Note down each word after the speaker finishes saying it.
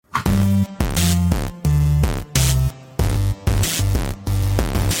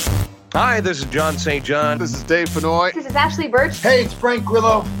Hi, this is John St. John. This is Dave Fennoy. This is Ashley Birch. Hey, it's Frank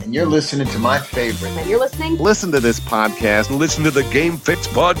Grillo, and you're listening to my favorite. And you're listening? Listen to this podcast. Listen to the Game Fix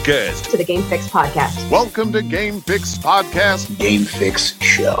Podcast. To the Game Fix Podcast. Welcome to Game Fix Podcast. Game Fix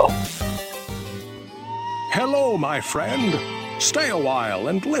Show. Hello, my friend. Stay a while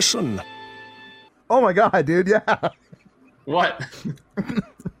and listen. Oh my god, dude, yeah. What?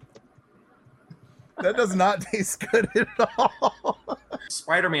 That does not taste good at all.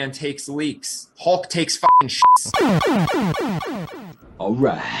 Spider-Man takes leaks. Hulk takes fucking shits. All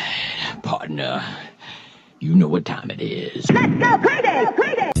right, partner. You know what time it is. Let's go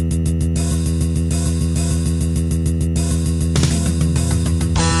crazy!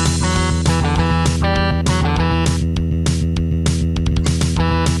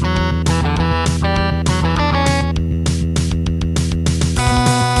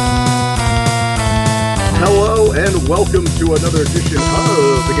 Hello and welcome to another edition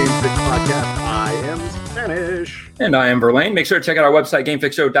of the Game Fix Podcast. I am Spanish. And I am Verlaine. Make sure to check out our website,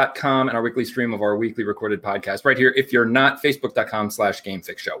 gamefixshow.com, and our weekly stream of our weekly recorded podcast right here. If you're not,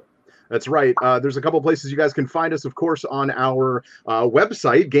 facebook.com/gamefixshow. That's right. There's a couple places you guys can find us, of course, on our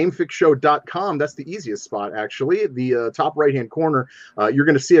website, gamefixshow.com. That's the easiest spot, actually. The top right-hand corner, you're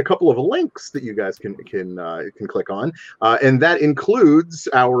going to see a couple of links that you guys can click on, and that includes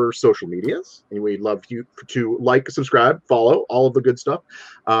our social medias. And we'd love you to like, subscribe, follow, all of the good stuff.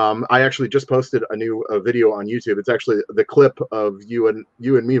 I actually just posted a new video on YouTube. It's actually the clip of you and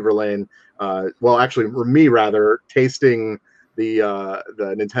me, Verlaine. Me rather, tasting the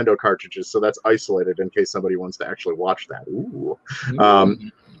Nintendo cartridges, so that's isolated in case somebody wants to actually watch that. Ooh.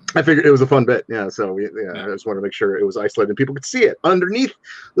 I figured it was a fun bit, yeah. So I just wanted to make sure it was isolated and people could see it. Underneath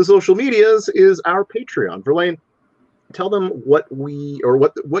the social medias is our Patreon. Verlaine, tell them what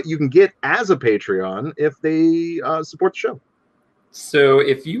you can get as a Patreon if they support the show. So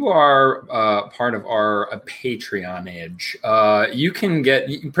if you are part of our Patreonage, you can get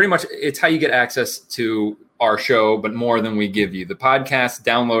pretty much, it's how you get access to our show, but more than we give you. The podcast,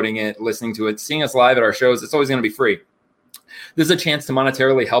 downloading it, listening to it, seeing us live at our shows, it's always going to be free. There's a chance to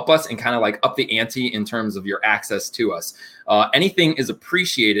monetarily help us and kind of like up the ante in terms of your access to us. Anything is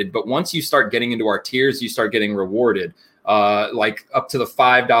appreciated, but once you start getting into our tiers, you start getting rewarded. Like up to the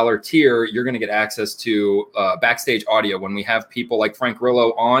 $5 tier, you're going to get access to backstage audio. When we have people like Frank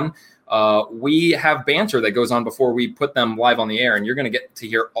Grillo on, we have banter that goes on before we put them live on the air, and you're going to get to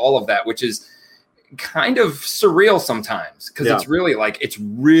hear all of that, which is kind of surreal sometimes because it's really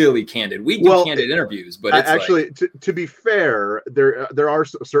candid. We do candid interviews, but it's actually to be fair, there are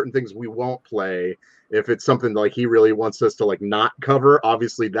certain things we won't play. If it's something like he really wants us to like not cover,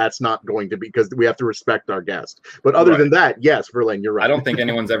 obviously that's not going to be, because we have to respect our guest. But other than that, yes, Verlaine, you're right. I don't think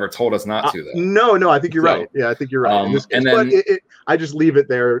anyone's ever told us not to, though. No, I think you're right. Yeah, I think you're right. I just leave it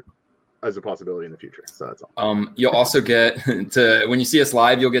there as a possibility in the future. So that's all. You'll also get to, when you see us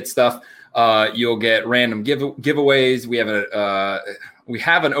live, you'll get stuff. You'll get random giveaways. We have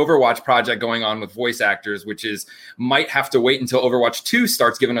an Overwatch project going on with voice actors, which might have to wait until Overwatch 2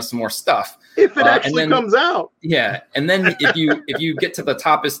 starts giving us some more stuff. If it actually comes out. Yeah. And then if you get to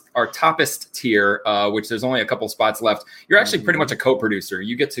our toppest tier, which there's only a couple spots left, you're actually pretty much a co-producer.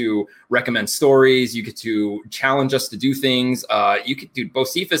 You get to recommend stories. You get to challenge us to do things.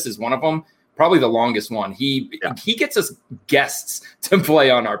 Bocephus is one of them. Probably the longest one. He gets us guests to play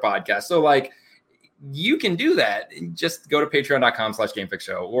on our podcast. So like, you can do that. Just go to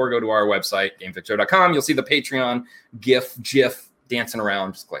patreon.com/gamefixshow or go to our website, gamefixshow.com. You'll see the Patreon GIF dancing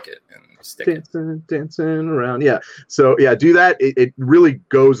around. Just click it and stick it. Dancing around. Yeah. So yeah, do that. It really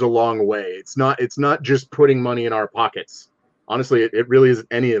goes a long way. It's not just putting money in our pockets. Honestly, it really isn't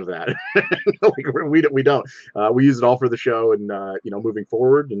any of that. we don't. We use it all for the show and moving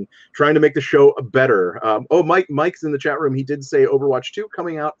forward and trying to make the show better. Mike's in the chat room. He did say Overwatch 2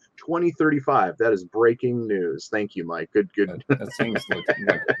 coming out 2035. That is breaking news. Thank you, Mike. Good. That seems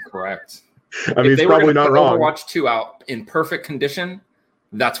correct. I mean, it's probably not wrong. Overwatch 2 out in perfect condition,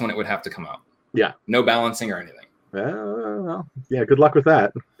 that's when it would have to come out. Yeah. No balancing or anything. Yeah. Good luck with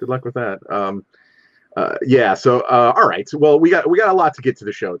that. All right. Well, we got a lot to get to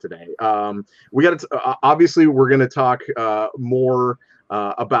the show today. We got to obviously we're going to talk more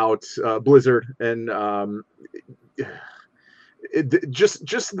about Blizzard and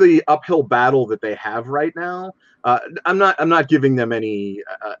just the uphill battle that they have right now. I'm not giving them any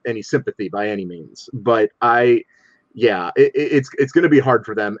sympathy by any means, but it's going to be hard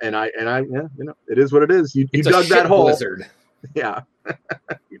for them, and it is what it is. You dug that hole. Blizzard. Yeah.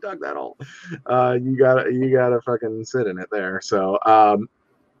 You dug that hole. You gotta fucking sit in it there. So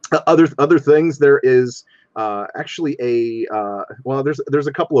other things, there is actually there's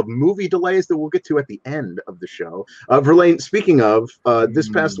a couple of movie delays that we'll get to at the end of the show. Verlaine, speaking of this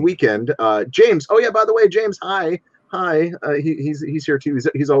past weekend, James. Oh yeah, by the way, James, hi. He's here too.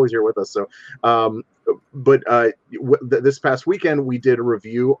 He's always here with us. So, this past weekend we did a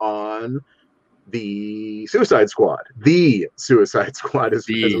review on the Suicide Squad. The Suicide Squad as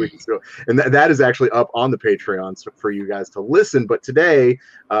weeks ago, and that is actually up on the Patreon for you guys to listen. But today,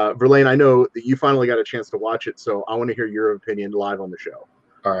 Verlaine, I know that you finally got a chance to watch it, so I want to hear your opinion live on the show.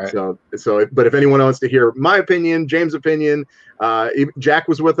 All right. But if anyone wants to hear my opinion, James' opinion, Jack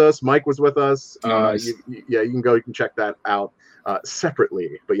was with us, Mike was with us. Nice. You can check that out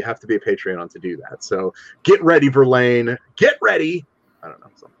separately, but you have to be a Patreon to do that. So get ready, Verlaine. Get ready. I don't know,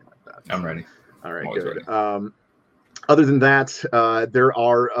 something like that. I'm ready. All right, Always good. ready. Other than that, there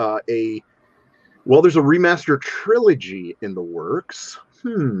are there's a remaster trilogy in the works.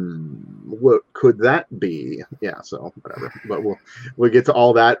 What could that be? Yeah, so whatever. But we'll get to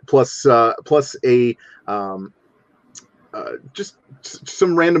all that. Plus just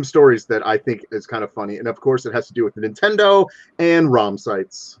some random stories that I think is kind of funny, and of course it has to do with the Nintendo and ROM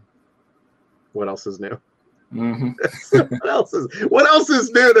sites. What else is new? Mm-hmm. What else is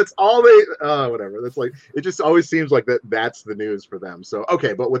new? That's all they whatever. That's like, it just always seems like that's the news for them. So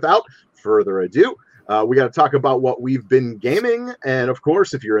okay, but without further ado, we got to talk about what we've been gaming, and of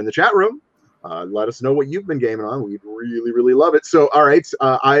course, if you're in the chat room, let us know what you've been gaming on. We'd really, really love it. So all right,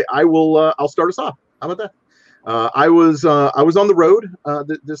 I will. I'll start us off. How about that? I was on the road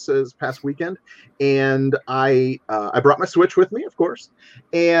this past weekend, and I brought my Switch with me, of course,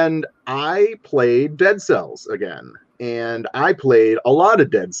 and I played Dead Cells again, and I played a lot of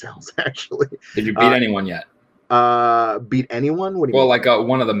Dead Cells actually. Did you beat anyone yet? Beat anyone? What do you Well, mean? like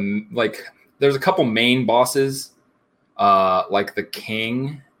one of the there's a couple main bosses, like the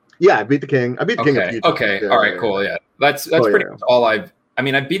King. Yeah, I beat the King. I beat the King a few times. Okay, Yeah, all right, yeah, cool. Yeah, that's pretty much all I've. I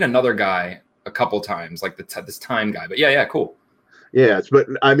mean, I beat another guy a couple times, like this time guy. But yeah, cool. Yes, but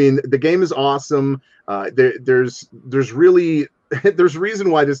I mean, the game is awesome. There's really there's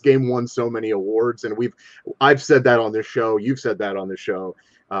reason why this game won so many awards, and I've said that on this show. You've said that on this show,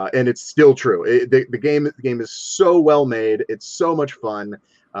 and it's still true. The game is so well made. It's so much fun.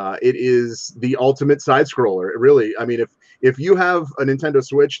 It is the ultimate side scroller. It really, I mean, if you have a Nintendo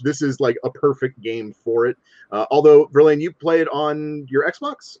Switch, this is like a perfect game for it. Although, Verlaine, you play it on your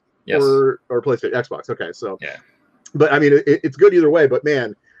Xbox? Yes. Or PlayStation, Xbox. Okay, so yeah. But I mean, it's good either way. But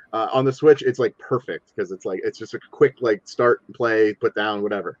man, on the Switch, it's like perfect because it's just a quick like start and play, put down,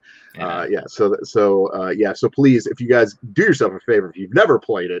 whatever. Yeah. So please, if you guys do yourself a favor, if you've never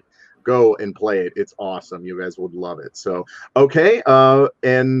played it, go and play it. It's awesome. You guys would love it. So okay,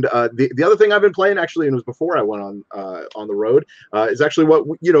 the other thing I've been playing actually, and it was before I went on the road, is actually what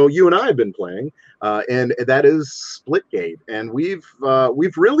you and I have been playing, and that is Splitgate, and we've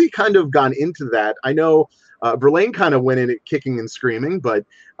really kind of gone into that. I know Verlaine kind of went in it kicking and screaming, but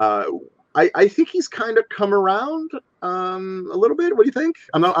I think he's kind of come around a little bit. What do you think?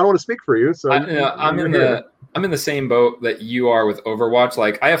 I don't want to speak for you, so I'm in the same boat that you are with Overwatch.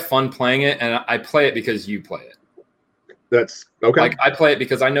 Like, I have fun playing it, and I play it because you play it. That's okay. Like, I play it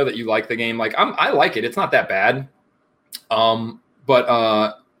because I know that you like the game. Like, I like it. It's not that bad.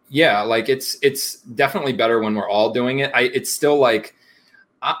 Yeah, like it's definitely better when we're all doing it. It's still like,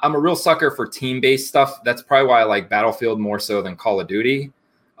 I'm a real sucker for team-based stuff. That's probably why I like Battlefield more so than Call of Duty,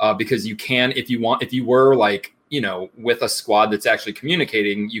 because you can, if you were like, with a squad that's actually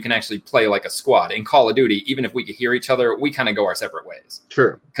communicating, you can actually play like a squad. In Call of Duty, even if we could hear each other, we kind of go our separate ways.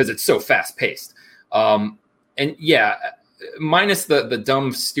 Sure. Because it's so fast-paced. And yeah, minus the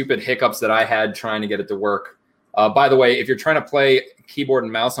dumb, stupid hiccups that I had trying to get it to work. By the way, if you're trying to play keyboard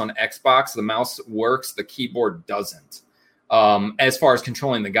and mouse on Xbox, the mouse works, the keyboard doesn't. As far as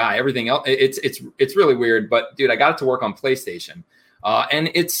controlling the guy, everything else, it's really weird. But dude, I got it to work on PlayStation,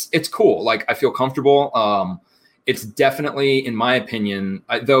 and it's cool. Like, I feel comfortable. It's definitely, in my opinion,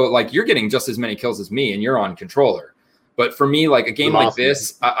 though, like, you're getting just as many kills as me, and you're on controller. But for me, like a game like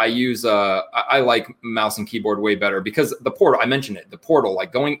this, I use I like mouse and keyboard way better because the portal. I mentioned it, the portal,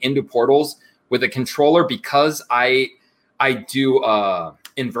 like going into portals with a controller, because I do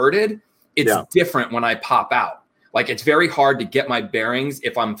inverted. It's different when I pop out. Like, it's very hard to get my bearings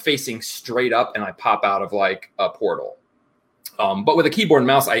if I'm facing straight up and I pop out of like a portal. But with a keyboard and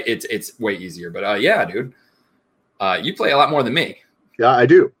mouse, it's way easier. But yeah, dude, you play a lot more than me. Yeah, I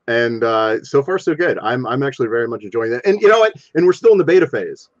do, and so far so good. I'm actually very much enjoying that. And you know what? And we're still in the beta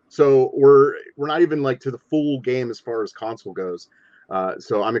phase, so we're not even like to the full game as far as console goes.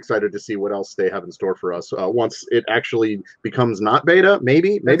 So I'm excited to see what else they have in store for us once it actually becomes not beta.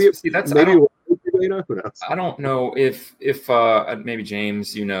 Maybe beta? Who knows? I don't know if maybe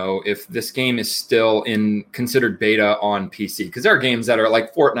James, if this game is still considered beta on PC, because there are games that are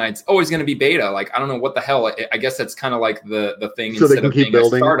like Fortnite's always going to be beta. Like, I don't know what the hell. I guess that's kind of like the thing. So instead they can of keep being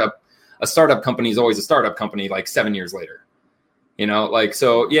building. A startup company is always a startup company like 7 years later.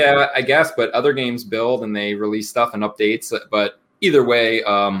 So yeah, I guess. But other games build and they release stuff and updates. But either way,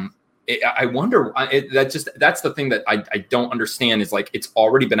 I wonder. That's the thing that I don't understand is like it's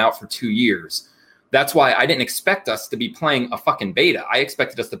already been out for 2 years. That's why I didn't expect us to be playing a fucking beta. I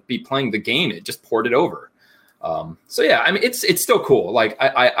expected us to be playing the game. It just ported over. So yeah, I mean it's still cool. Like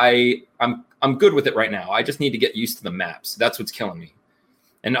I'm good with it right now. I just need to get used to the maps. That's what's killing me.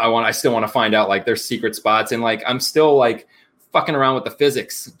 And I still want to find out like there's secret spots and like I'm still like fucking around with the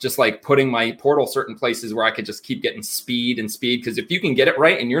physics, just like putting my portal certain places where I could just keep getting speed. Because if you can get it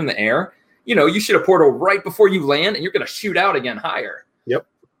right and you're in the air, you shoot a portal right before you land and you're going to shoot out again higher. Yep.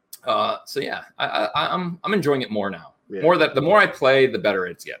 So yeah, I'm enjoying it more now. Yeah. The more I play, the better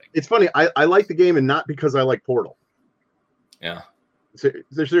it's getting. It's funny. I like the game and not because I like Portal. Yeah.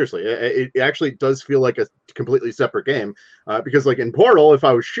 Seriously, it actually does feel like a completely separate game because like in Portal, if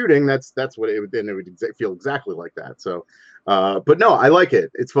I was shooting, that's what it would feel exactly like that. So, but no, I like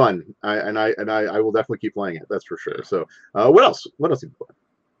it. It's fun. I will definitely keep playing it. That's for sure. So, what else? What else have you played?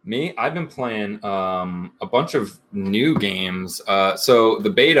 Me, I've been playing a bunch of new games. So the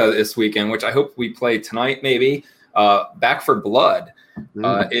beta this weekend, which I hope we play tonight, maybe Back 4 Blood.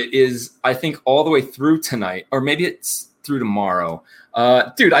 It is, I think, all the way through tonight, or maybe it's through tomorrow.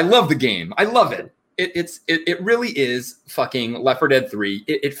 Dude, I love the game. I love it. It really is fucking Left 4 Dead 3.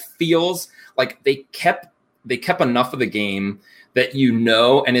 It feels like they kept enough of the game that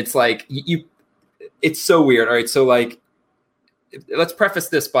and it's like it's so weird. All right, so like let's preface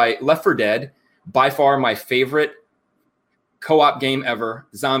this by Left 4 Dead, by far my favorite co-op game ever,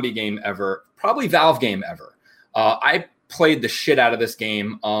 zombie game ever, probably Valve game ever. I played the shit out of this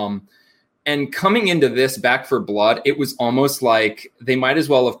game. And coming into this Back 4 Blood, it was almost like they might as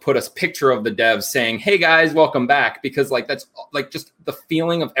well have put a picture of the devs saying, "Hey guys, welcome back," because like that's like just the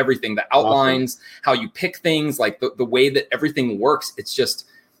feeling of everything, the outlines, how you pick things, like the way that everything works. It's just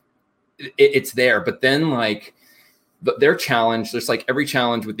it's there. But then like their challenge, there's like every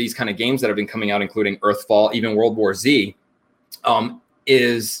challenge with these kind of games that have been coming out, including Earthfall, even World War Z,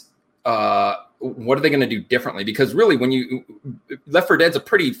 is what are they going to do differently? Because really, when Left 4 Dead's a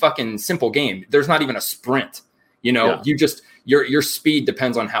pretty fucking simple game. There's not even a sprint, you just, your speed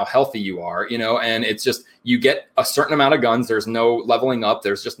depends on how healthy you are, and it's just, you get a certain amount of guns. There's no leveling up.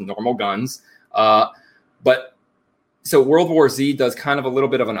 There's just normal guns. But so World War Z does kind of a little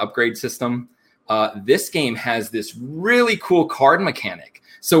bit of an upgrade system. This game has this really cool card mechanic.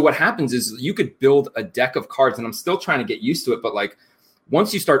 So what happens is you could build a deck of cards, and I'm still trying to get used to it, but like,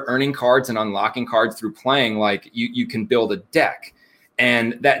 once you start earning cards and unlocking cards through playing, like you can build a deck.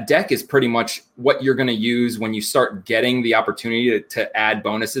 And that deck is pretty much what you're going to use when you start getting the opportunity to add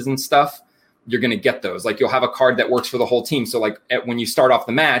bonuses and stuff. You're going to get those. Like you'll have a card that works for the whole team. So like when you start off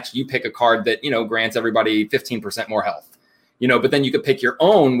the match, you pick a card that, grants everybody 15% more health. But then you could pick your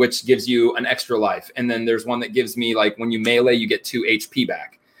own, which gives you an extra life. And then there's one that gives me, like, when you melee, you get 2 HP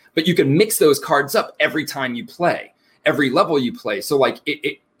back. But you can mix those cards up every time you play. Every level you play. So like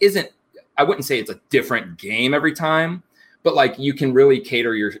it isn't, I wouldn't say it's a different game every time, but like you can really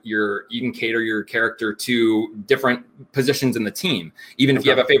cater you can cater your character to different positions in the team. Even if you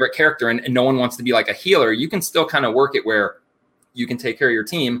have a favorite character and no one wants to be like a healer, you can still kind of work it where you can take care of your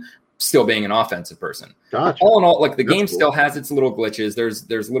team still being an offensive person. Gotcha. All in all, like the game still has its little glitches.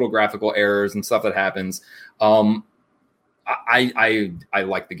 There's little graphical errors and stuff that happens. I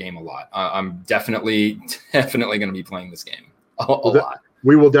like the game a lot. I'm definitely going to be playing this game a lot.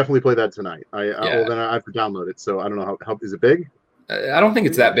 We will definitely play that tonight. Well, then I have to download it. So I don't know how is it big? I don't think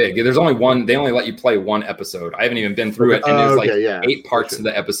it's that big. There's only one. They only let you play one episode. I haven't even been through it, and there's 8 parts to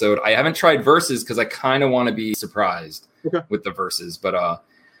the episode. I haven't tried versus because I kind of want to be surprised with the versus, but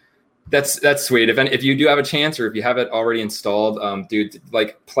that's sweet. If you do have a chance, or if you have it already installed, dude,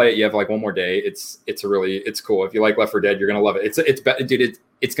 like play it. You have like one more day. It's cool. If you like Left 4 Dead, you're gonna love it.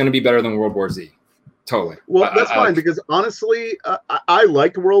 It's gonna be better than World War Z. Totally. Well, that's fine because honestly, I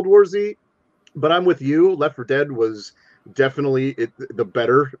liked World War Z, but I'm with you. Left 4 Dead was definitely the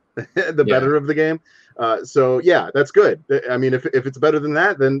better of the game. So yeah, that's good. I mean, if it's better than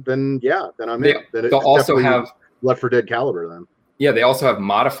that, then I'm in. Then they'll also have Left 4 Dead caliber then. Yeah, they also have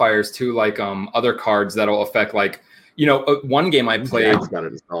modifiers too, like other cards that'll affect, like, one game I played. Jack's got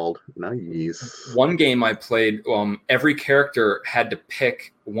it installed. Nice. One game I played, every character had to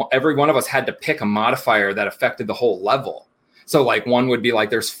pick. Every one of us had to pick a modifier that affected the whole level. So like one would be like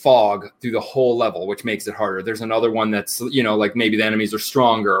there's fog through the whole level, which makes it harder. There's another one that's, you know, like maybe the enemies are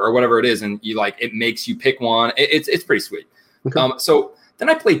stronger or whatever it is. And you like, it makes you pick one. It's pretty sweet. Okay. So then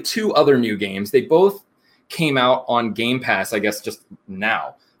I played 2 other new games. They both came out on Game Pass, I guess, just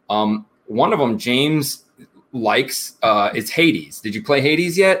now. One of them, James likes, it's Hades. Did you play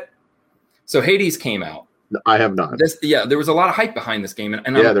Hades yet? So Hades came out. No, I have not. There was a lot of hype behind this game.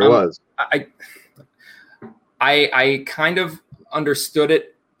 And there was. I kind of understood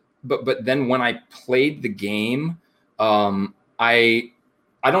it, but then when I played the game, I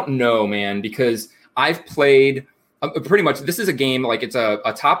don't know, man, because I've played pretty much. This is a game like it's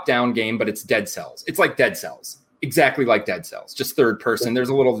a top-down game, but it's Dead Cells. It's like Dead Cells, exactly like Dead Cells, just third person. There's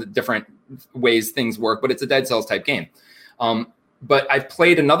a little different ways things work, but it's a Dead Cells type game. But I've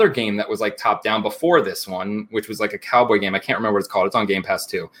played another game that was like top-down before this one, which was like a cowboy game. I can't remember what it's called. It's on Game Pass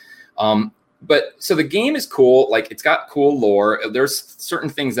too. But so the game is cool. Like it's got cool lore. There's certain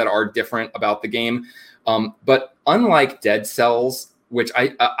things that are different about the game. But unlike Dead Cells, which I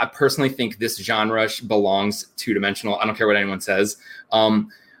personally think this genre belongs two-dimensional. I don't care what anyone says.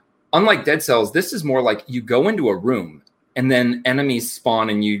 Unlike Dead Cells, this is more like you go into a room and then enemies spawn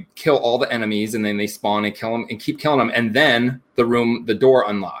and you kill all the enemies and then they spawn and kill them and keep killing them. And then the door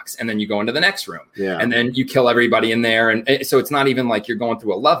unlocks and then you go into the next room and then you kill everybody in there. And so it's not even like you're going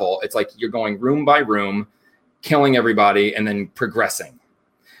through a level. It's like you're going room by room, killing everybody and then progressing.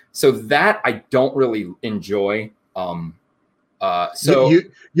 So that I don't really enjoy. So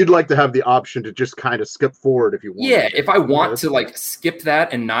you'd like to have the option to just kind of skip forward if you want. Yeah, if I want to like skip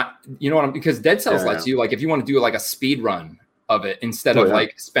that and not, you know what I'm, because Dead Cells lets you like, if you want to do like a speed run of it instead of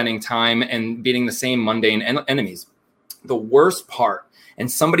like spending time and beating the same mundane enemies. The worst part,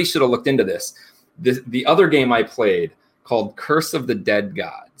 and somebody should have looked into this, the other game I played called Curse of the Dead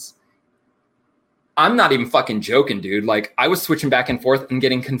Gods. I'm not even fucking joking, dude. Like I was switching back and forth and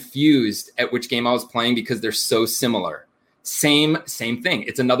getting confused at which game I was playing because they're so similar. Same thing.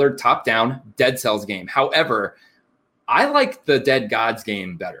 It's another top-down Dead Cells game. However, I like the Dead Gods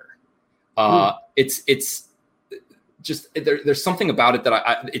game better. It's just there's something about it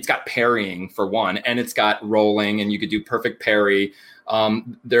that it's got parrying for one, and it's got rolling, and you could do perfect parry.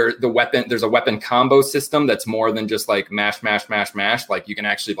 There's a weapon combo system that's more than just like mash. Like you can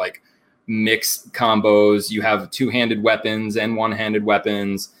actually like mix combos. You have two-handed weapons and one-handed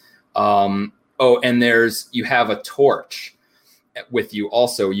weapons. And you have a torch with you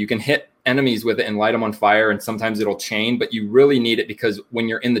also. You can hit enemies with it and light them on fire, and sometimes it'll chain, but you really need it because when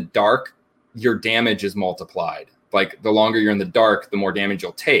you're in the dark, your damage is multiplied. Like the longer you're in the dark, the more damage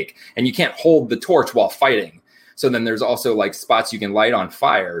you'll take. And you can't hold the torch while fighting. So then there's also like spots you can light on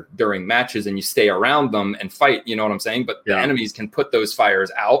fire during matches and you stay around them and fight, you know what I'm saying? But the enemies can put those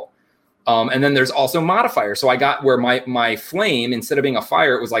fires out. And then there's also modifiers. So I got where my flame, instead of being a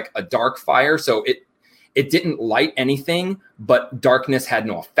fire, it was like a dark fire. So it didn't light anything, but darkness had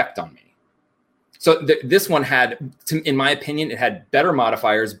no effect on me. So this one had, in my opinion, it had better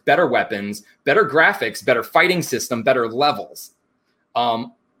modifiers, better weapons, better graphics, better fighting system, better levels. I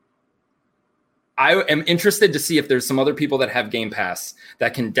am interested to see if there's some other people that have Game Pass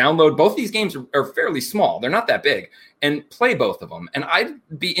that can download. Both these games are fairly small. They're not that big, and play both of them. And I'd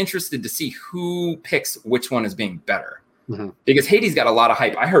be interested to see who picks which one is being better. Mm-hmm. Because Hades got a lot of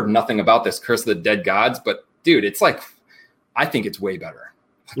hype. I heard nothing about this Curse of the Dead Gods, but dude, it's like, I think it's way better.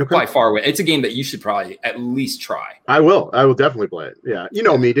 By far away. It's a game that you should probably at least try. I will definitely play it. Yeah. You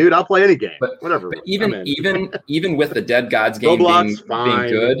know me, dude. I'll play any game. But whatever. But even with the Dead Gods game being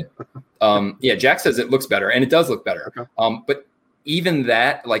good. Yeah, Jack says it looks better, and it does look better. Okay. But even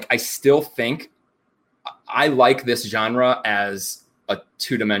that, like, I still think I like this genre as a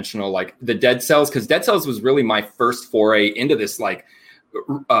two-dimensional, like the Dead Cells, because Dead Cells was really my first foray into this, like,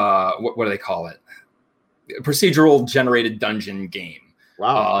 what do they call it? Procedural generated dungeon game.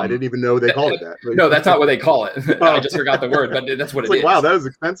 Wow, I didn't even know they called it that. No, that's not what they call it. I just forgot the word, but that's what it is. Wow, that was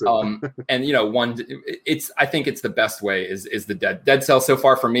expensive. And you know, I think it's the best way is the Dead Cell so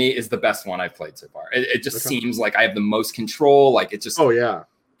far for me is the best one I've played so far. It just seems like I have the most control. Like it just. Oh yeah.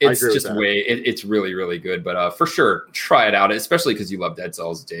 It's just it's really, really good. But for sure, try it out, especially because you love Dead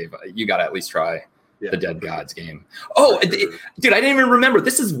Cells, Dave. You got to at least try the Dead Gods game. Oh, dude, I didn't even remember.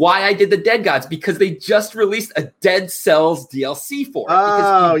 This is why I did the Dead Gods, because they just released a Dead Cells DLC for it.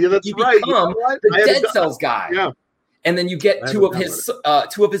 Oh, yeah, that's right. You become the Dead Cells guy. Yeah. And then you get two of his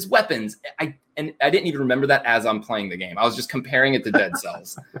weapons. I didn't even remember that as I'm playing the game. I was just comparing it to Dead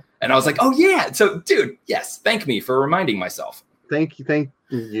Cells. And I was like, oh, yeah. So, dude, yes, thank me for reminding myself. Thank you for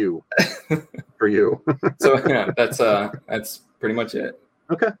you. So, yeah, that's pretty much it.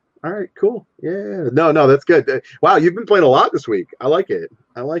 Okay. All right, cool. Yeah. No, that's good. Wow, you've been playing a lot this week. I like it.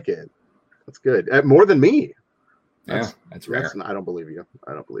 That's good. More than me. That's rare. I don't believe you.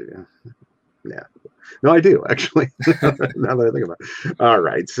 Yeah. No, I do, actually. Now that I think about it. All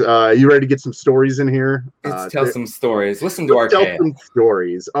right. You ready to get some stories in here? Let's tell some stories. Listen to our tell some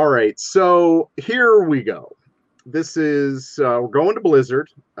stories. All right. So here we go. This is, we're going to Blizzard,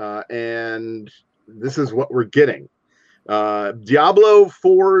 and this is what we're getting. Diablo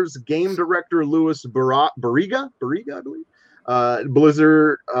 4's game director, Louis Barriga, I believe.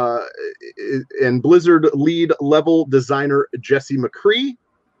 Blizzard and Blizzard lead level designer Jesse McCree.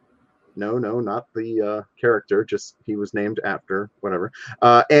 No, not the character. Just he was named after whatever.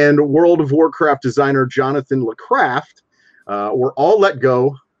 And World of Warcraft designer Jonathan LeCraft were all let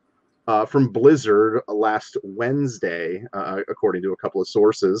go from Blizzard last Wednesday, according to a couple of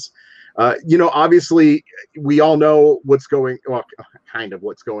sources. Obviously, we all know what's going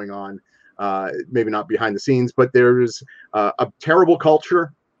on. Maybe not behind the scenes, but there's a terrible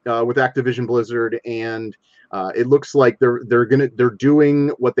culture with Activision Blizzard, and it looks like they're doing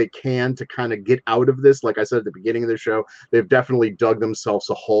what they can to kind of get out of this. Like I said at the beginning of the show, they've definitely dug themselves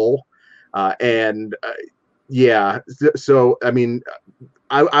a hole, So I mean,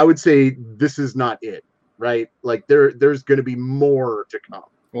 I would say this is not it, right? Like there's going to be more to come.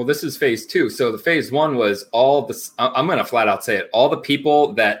 Well, this is phase 2. So the phase 1 was I'm going to flat out say it. All the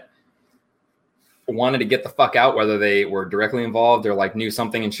people that wanted to get the fuck out, whether they were directly involved or like knew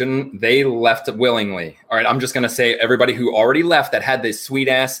something and shouldn't, they left willingly. All right. I'm just going to say everybody who already left that had this sweet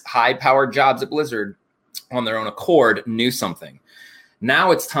ass high powered jobs at Blizzard on their own accord knew something.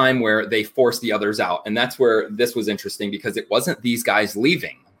 Now it's time where they force the others out. And that's where this was interesting, because it wasn't these guys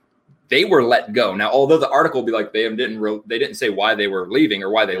leaving. They were let go. Now, although the article will be like they didn't say why they were leaving or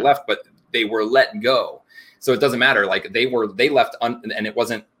why they left, but they were let go. So it doesn't matter. Like they left and it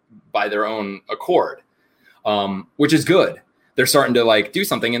wasn't by their own accord, which is good. They're starting to like do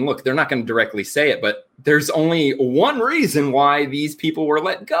something. And look, they're not going to directly say it, but there's only one reason why these people were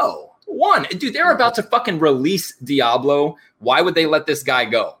let go. One, dude, they're about to fucking release Diablo. Why would they let this guy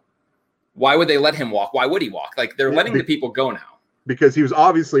go? Why would they let him walk? Why would he walk? Like they're letting the people go now. Because he was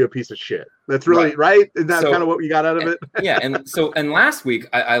obviously a piece of shit. That's really right. Isn't that kind of what we got out of it? Yeah. And last week,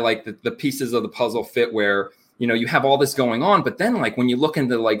 I like the pieces of the puzzle fit where, you have all this going on, but then like when you look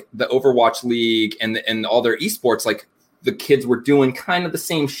into like the Overwatch League and all their esports, like the kids were doing kind of the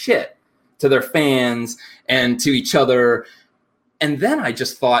same shit to their fans and to each other. And then I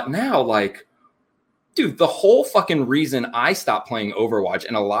just thought now, like, dude, the whole fucking reason I stopped playing Overwatch,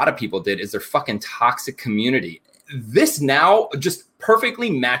 and a lot of people did, is their fucking toxic community. This now just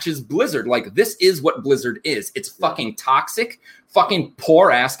perfectly matches Blizzard. Like, this is what Blizzard is. It's fucking toxic, fucking poor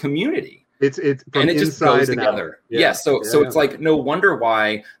ass community. It's from and it just goes together. So it's like no wonder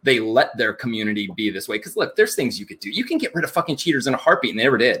why they let their community be this way. Because look, there's things you could do. You can get rid of fucking cheaters in a heartbeat, and they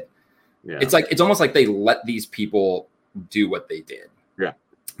never did. Yeah. It's almost like they let these people do what they did. Yeah.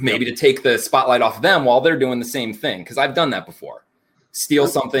 Maybe to take the spotlight off them while they're doing the same thing. Because I've done that before. Steal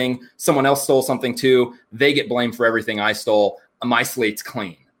something, someone else stole something too. They get blamed for everything I stole. My slate's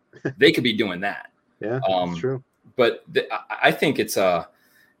clean. They could be doing that. Yeah, that's true. But I think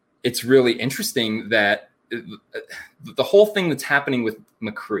it's really interesting that the whole thing that's happening with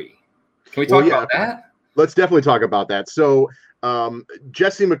McCree. Can we talk about that? Let's definitely talk about that. So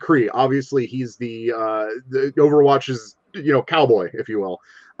Jesse McCree, obviously he's the Overwatch's cowboy, if you will.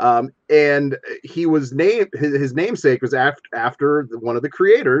 And he was named, his namesake was after one of the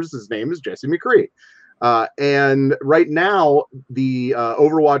creators. His name is Jesse McCree. And right now, the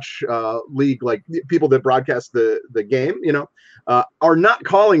Overwatch League, like people that broadcast the game, are not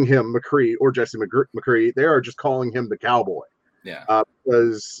calling him McCree or Jesse McCree. They are just calling him the cowboy. Yeah.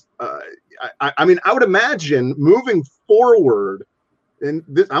 Because I mean, I would imagine moving forward, and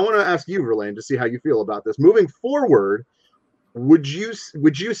I want to ask you, Verlaine, to see how you feel about this. Moving forward, would you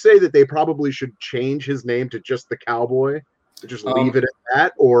say that they probably should change his name to just the cowboy? Just leave it at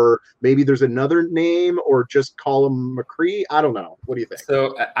that, or maybe there's another name, or just call him McCree? I don't know. What do you think?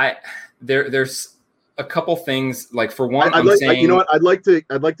 So there's a couple things. Like for one, I'd like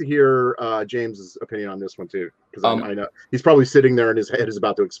to hear James's opinion on this one too, because I know he's probably sitting there and his head is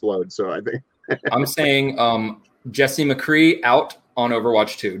about to explode. So I think I'm saying Jesse McCree out on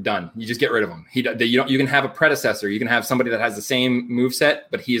Overwatch 2. Done. You just get rid of him. You can have a predecessor. You can have somebody that has the same moveset,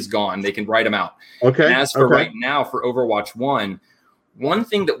 but he is gone. They can write him out. Okay. And as for right now, for Overwatch 1, one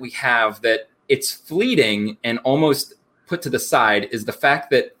thing that we have that it's fleeting and almost put to the side is the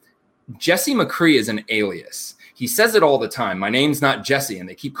fact that Jesse McCree is an alias. he says it all the time. My name's not Jesse, and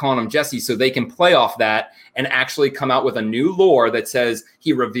they keep calling him Jesse so they can play off that and actually come out with a new lore that says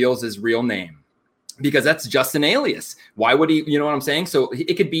he reveals his real name. Because that's just an alias. Why would he, you know what I'm saying? So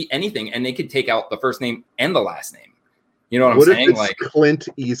it could be anything, and they could take out the first name and the last name. You know what I'm saying? If it's Clint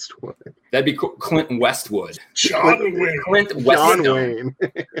Eastwood? That'd be cool. Clint Westwood. John Wayne. Clint Westwood.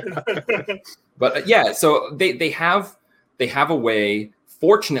 But yeah, so they have a way,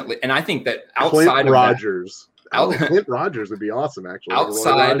 fortunately, and I think that outside Clint of Rogers. That, Clint Rogers would be awesome, actually.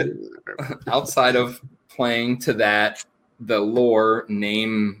 Outside of playing to that, the lore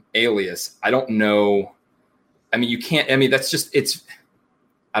name alias, I don't know. I mean, you can't. I mean, that's just it's.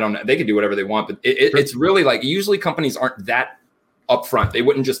 I don't know. They could do whatever they want, but it's really like usually companies aren't that upfront. They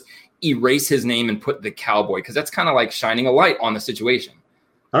wouldn't just erase his name and put the cowboy because that's kind of like shining a light on the situation.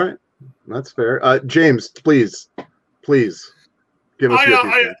 All right, that's fair. James, please give us your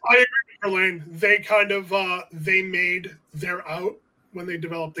feedback. I agree with Verlaine. They kind of they made their out when they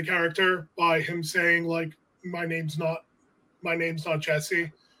developed the character by him saying like my name's not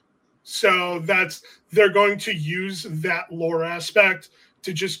Jesse. So they're going to use that lore aspect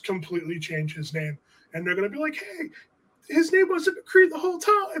to just completely change his name. And they're going to be like, hey, his name wasn't McCree the whole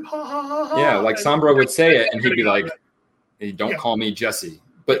time. Ha, ha, ha, ha. Yeah, like Sombra would say it, and he'd be like, hey, don't call me Jesse.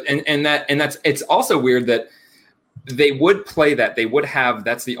 But and that's it's also weird that they would play that. They would have,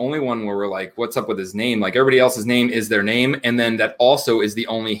 that's the only one where we're like, what's up with his name? Like everybody else's name is their name. And then that also is the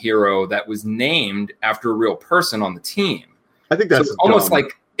only hero that was named after a real person on the team. I think that's so it's almost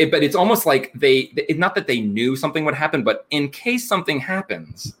like it, but it's almost like not that they knew something would happen, but in case something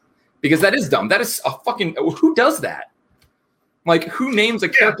happens, because that is dumb. That is a fucking, who does that? Like who names a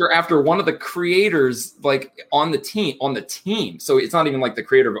character after one of the creators, like on the team? So it's not even like the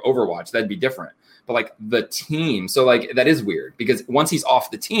creator of Overwatch. That'd be different. But like the team. So like, that is weird because once he's off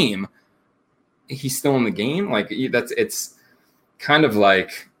the team, he's still in the game. Like it's kind of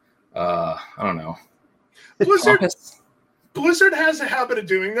like, I don't know. Blizzard has a habit of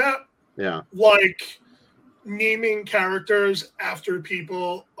doing that. Yeah. Like naming characters after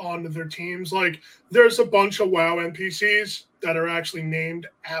people on their teams. Like there's a bunch of WoW NPCs that are actually named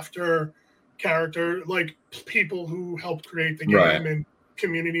after character, like people who helped create the game and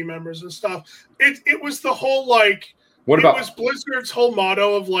community members and stuff. It was the whole like, it was Blizzard's whole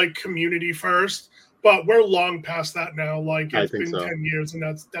motto of like community first, but we're long past that now. Like it's been 10 years and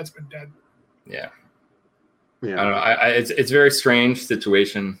that's been dead. Yeah. Yeah, I don't know. It's a very strange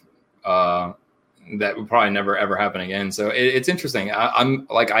situation that would probably never ever happen again. So it's interesting.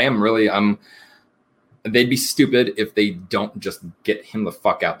 They'd be stupid if they don't just get him the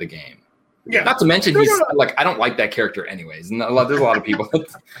fuck out the game. Yeah. Not to mention he's like, I don't like that character anyways. And there's a lot of people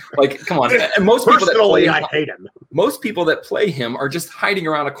that, like, come on. And most people that play him, I hate him. Most people that play him are just hiding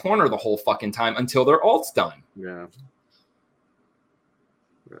around a corner the whole fucking time until their ult's done. Yeah.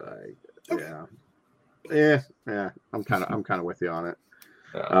 Right. Yeah. Yeah, I'm kind of with you on it.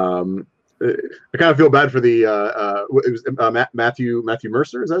 I kind of feel bad for the it was Matthew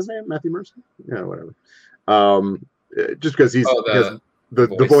Mercer, is that his name? Matthew Mercer? Yeah, whatever. Just because he's the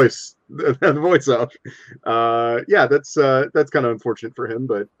voice of. Yeah, that's kind of unfortunate for him,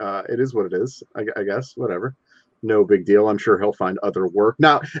 but it is what it is. I guess whatever. No big deal. I'm sure he'll find other work.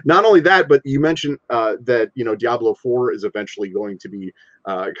 Now, not only that, but you mentioned that Diablo 4 is eventually going to be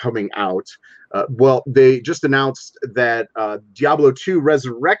coming out. Well, they just announced that Diablo 2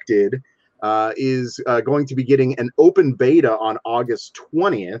 Resurrected is going to be getting an open beta on August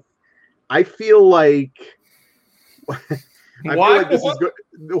 20th. I feel like this is good.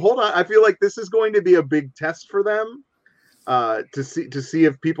 Hold on. I feel like this is going to be a big test for them. To see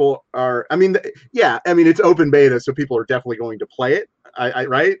if people are. I mean, it's open beta, so people are definitely going to play it.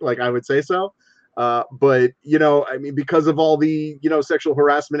 Right? Like I would say so. But because of all the sexual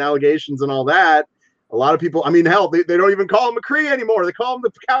harassment allegations and all that, a lot of people. I mean, hell, they don't even call him McCree anymore. They call him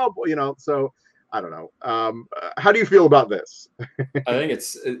the cowboy. So I don't know. How do you feel about this? I think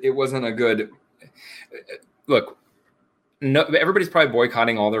it wasn't a good look. No, everybody's probably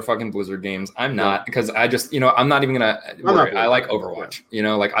boycotting all their fucking Blizzard games. I'm not, because I just, I'm not even gonna worry. I like Overwatch,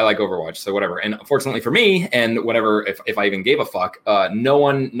 I like Overwatch, so whatever. And fortunately for me, and whatever, if I even gave a fuck,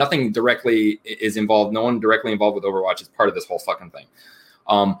 nothing directly is involved. No one directly involved with Overwatch is part of this whole fucking thing.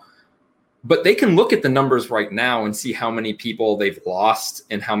 But they can look at the numbers right now and see how many people they've lost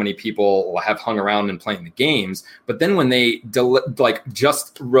and how many people have hung around and playing the games. But then when they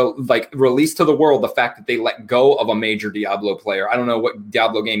release to the world the fact that they let go of a major Diablo player, I don't know what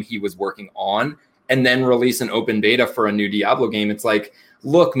Diablo game he was working on, and then release an open beta for a new Diablo game, it's like,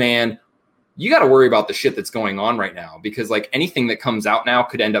 look, man, you got to worry about the shit that's going on right now, because like anything that comes out now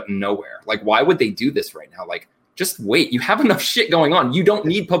could end up nowhere. Like, why would they do this right now? Like, just wait. You have enough shit going on. You don't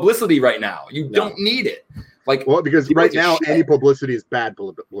need publicity right now. You don't need it. Like, well, because right now any publicity is bad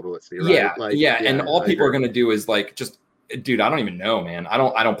publicity, right? Yeah, and all people are going to do is like just, dude, I don't even know, man. I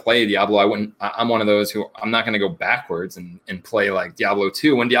don't play Diablo. I'm one of those who I'm not going to go backwards and play like Diablo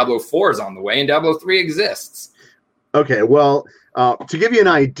 2 when Diablo 4 is on the way and Diablo 3 exists. Okay, well, to give you an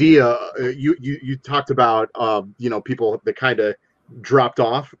idea, you talked about people that kind of dropped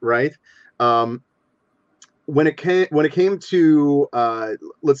off, right? When it came to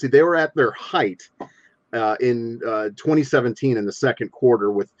let's see, they were at their height in 2017 in the second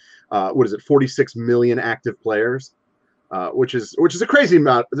quarter with 46 million active players, which is a crazy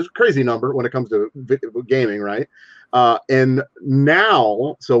amount. It's a crazy number when it comes to gaming, right? And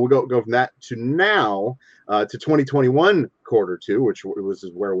now, so we'll go from that to now to 2021 quarter two, which was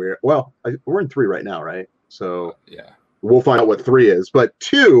where we're in 3 right now, right? So yeah, we'll find out what 3 is, but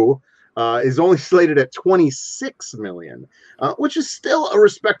 2 is only slated at 26 million, which is still a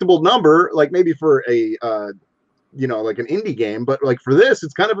respectable number, like maybe for a like an indie game, but like for this,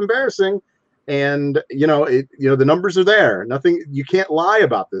 it's kind of embarrassing. And the numbers are there. Nothing, you can't lie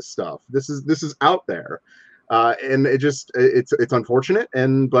about this stuff. This is out there, and it's unfortunate.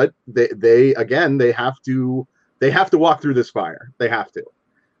 But they have to walk through this fire. They have to,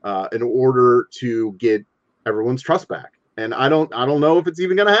 in order to get everyone's trust back. And I don't know if it's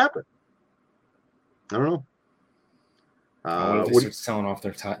even going to happen. I don't know. What if they start selling off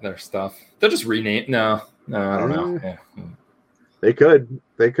their stuff? They'll just rename. No, I don't know. Yeah. They could.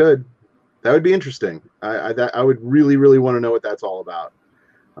 That would be interesting. I would really, really want to know what that's all about.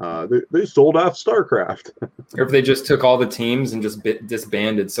 They sold off StarCraft. Or if they just took all the teams and just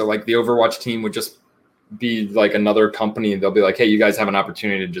disbanded. So like the Overwatch team would just be like another company. They'll be like, hey, you guys have an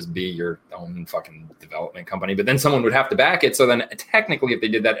opportunity to just be your own fucking development company. But then someone would have to back it. So then technically if they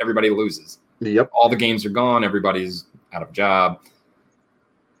did that, everybody loses. Yep. All the games are gone. Everybody's out of a job.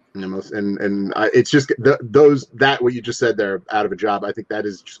 And it's just that what you just said there, out of a job. I think that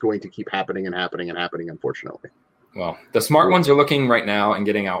is just going to keep happening and happening and happening, unfortunately. Well, the smart ones are looking right now and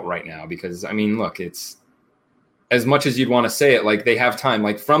getting out right now because, I mean, look, it's as much as you'd want to say it, like they have time.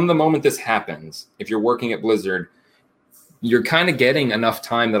 Like from the moment this happens, if you're working at Blizzard, you're kind of getting enough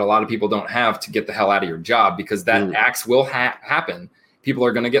time that a lot of people don't have to get the hell out of your job because that axe will happen. People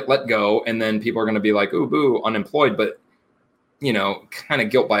are going to get let go, and then people are going to be like, ooh, boo, unemployed. But kind of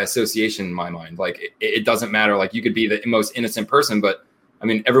guilt by association in my mind. Like it doesn't matter. Like you could be the most innocent person, but I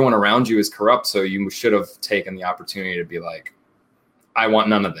mean, everyone around you is corrupt. So you should have taken the opportunity to be like, I want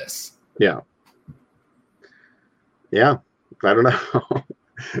none of this. Yeah. Yeah. I don't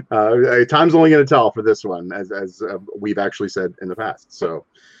know. Time's only going to tell for this one, as we've actually said in the past. So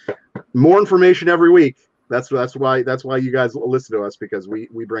more information every week. That's why you guys listen to us, because we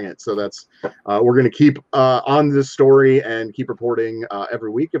bring it. So that's we're going to keep on this story and keep reporting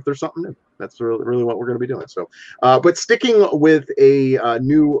every week if there's something new. That's really what we're going to be doing. So, but sticking with a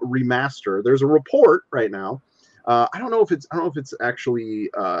new remaster, there's a report right now. I don't know if it's actually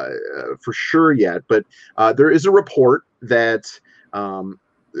for sure yet, but there is a report that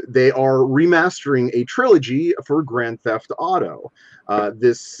they are remastering a trilogy for Grand Theft Auto.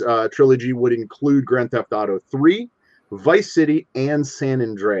 This trilogy would include Grand Theft Auto 3, Vice City, and San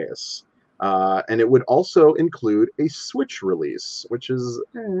Andreas. And it would also include a Switch release, which is,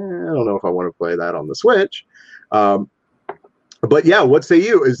 I don't know if I want to play that on the Switch. But yeah, what say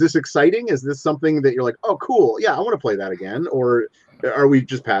you? Is this exciting? Is this something that you're like, oh, cool, yeah, I want to play that again? Or are we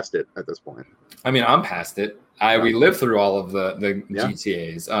just past it at this point? I mean, I'm past it. We lived through all of the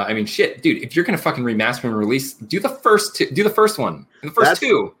GTAs. I mean, shit, dude. If you're gonna fucking remaster and release, do the first one. The first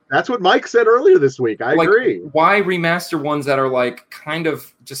two. That's what Mike said earlier this week. I agree. Why remaster ones that are like kind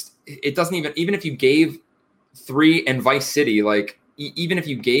of just? It doesn't even if you gave 3 and Vice City, like even if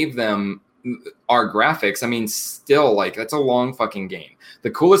you gave them our graphics, I mean, still like that's a long fucking game.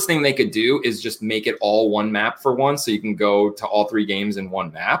 The coolest thing they could do is just make it all one map for once, so you can go to all 3 games in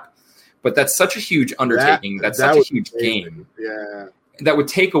one map. But that's such a huge undertaking. That's such a huge game. Yeah. That would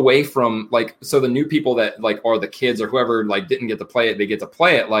take away from so the new people that or the kids or whoever didn't get to play it, they get to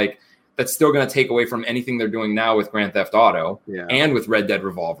play it. That's still going to take away from anything they're doing now with Grand Theft Auto and with Red Dead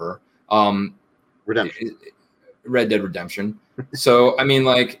Revolver. Red Dead Redemption. So, I mean,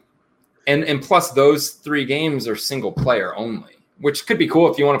 and plus those 3 games are single player only, which could be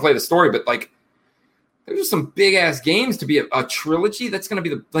cool if you want to play the story, but there's some big ass games to be a trilogy. That's going to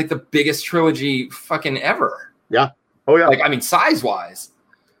be the biggest trilogy fucking ever. Yeah. Oh yeah. I mean, size wise.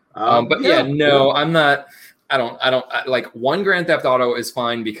 But no, I'm not. I don't one Grand Theft Auto is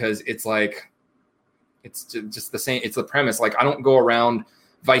fine because it's it's just the same. It's the premise. I don't go around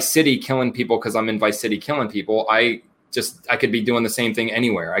Vice City killing people because I'm in Vice City killing people. I could be doing the same thing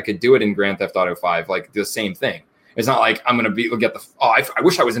anywhere. I could do it in Grand Theft Auto 5, like the same thing. It's not like I'm going to get I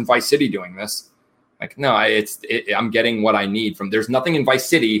wish I was in Vice City doing this. Like, no, I'm getting what I need there's nothing in Vice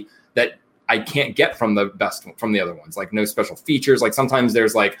City that I can't get from the other ones. Like no special features. Like sometimes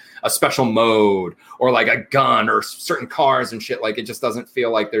there's like a special mode or like a gun or certain cars and shit. Like it just doesn't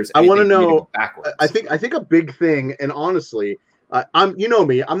feel like there's anything. I want to know backwards. I think a big thing, and honestly, you know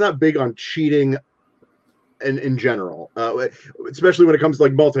me, I'm not big on cheating in general, especially when it comes to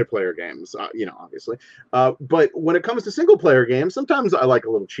like multiplayer games, obviously. But when it comes to single player games, sometimes I like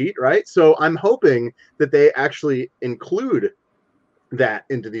a little cheat, right? So I'm hoping that they actually include that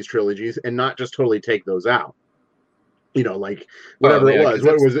into these trilogies and not just totally take those out. Like whatever it was.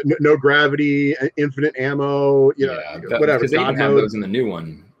 What was it? No gravity, infinite ammo, whatever. Because they even have those in the new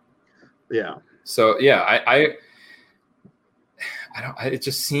one. Yeah. So yeah, I don't. It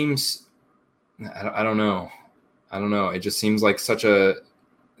just seems. I don't know. It just seems like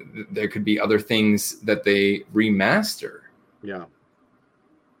there could be other things that they remaster. Yeah.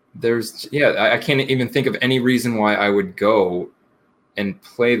 I can't even think of any reason why I would go and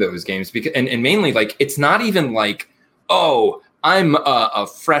play those games because, and mainly like, it's not even like, oh, I'm a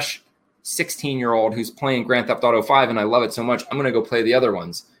fresh 16-year-old who's playing Grand Theft Auto 5 and I love it so much. I'm going to go play the other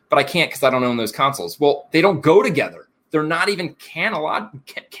ones, but I can't because I don't own those consoles. Well, they don't go together. They're not even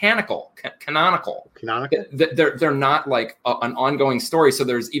canonical. They're not like an ongoing story. So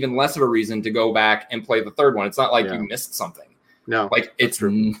there's even less of a reason to go back and play the third one. It's not like you missed something. No, like it's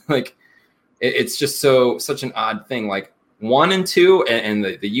like it's just such an odd thing. Like 1 and 2 and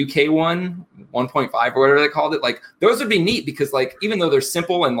the UK one, 1.5 or whatever they called it. Like those would be neat because like even though they're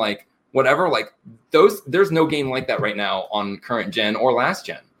simple and like whatever, like there's no game like that right now on current gen or last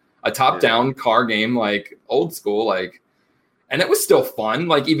gen. A top-down car game like old school, like, and it was still fun.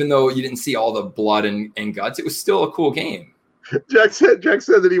 Like even though you didn't see all the blood and guts, it was still a cool game. Jack said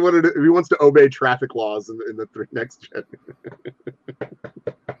that he wants to obey traffic laws in the next gen.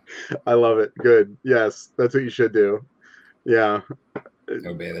 I love it. Good. Yes, that's what you should do. Yeah.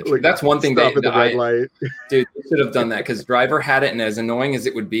 Obey that. Like, that's one thing at the red light. Dude, they should have done that because Driver had it, and as annoying as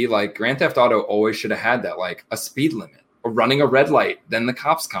it would be, like Grand Theft Auto always should have had that, like a speed limit. Or running a red light, then the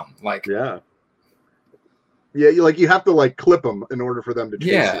cops come. Like, you have to like clip them in order for them to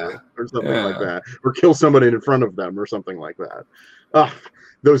chase you, or something like that, or kill somebody in front of them, or something like that. Ugh,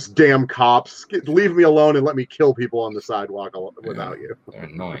 those damn cops! Leave me alone and let me kill people on the sidewalk without you. They're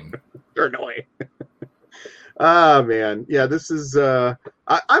annoying. They're annoying. Ah, man, yeah, this is.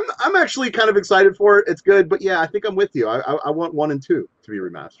 I'm actually kind of excited for it. It's good, but yeah, I think I'm with you. I want 1 and 2 to be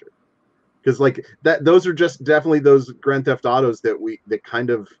remastered. Because like that, those are just definitely those Grand Theft Autos that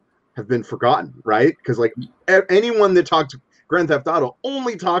kind of have been forgotten, right? Because like anyone that talks Grand Theft Auto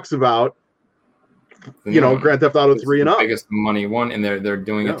only talks about Grand Theft Auto 3 and up, biggest money one, and they're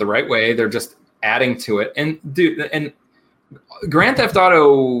doing it the right way. They're just adding to it, and Grand Theft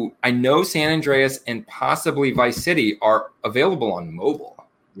Auto. I know San Andreas and possibly Vice City are available on mobile.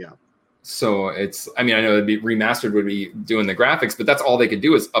 Yeah. So I know it'd be remastered would be doing the graphics, but that's all they could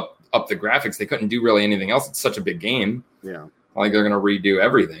do is up the graphics. They couldn't do really anything else. It's such a big game. Yeah. Like they're going to redo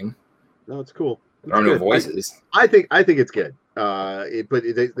everything. No, it's cool. There are no voices. I think it's good. But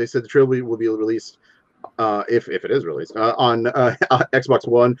they said the trilogy will be released if it is released on Xbox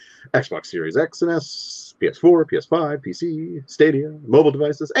One, Xbox Series X and S, PS4, PS5, PC, Stadia, mobile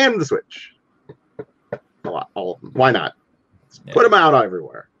devices, and the Switch. All of them. Why not? Put them out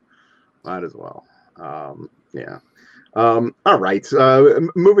everywhere. Might as well. All right.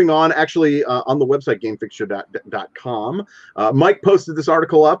 Moving on, actually, on the website, GameFixShow.com, Mike posted this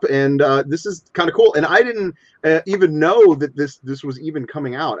article up, and this is kind of cool. And I didn't even know that this was even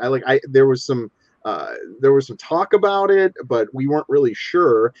coming out. There was some talk about it, but we weren't really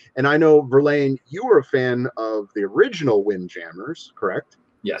sure. And I know, Verlaine, you were a fan of the original Windjammers, correct?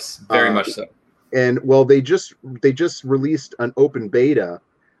 Yes, very much so. And well, they just released an open beta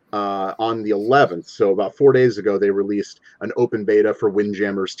on the 11th. So about 4 days ago, they released an open beta for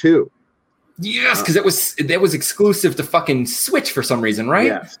Windjammers 2. Yes, because that was exclusive to fucking Switch for some reason, right?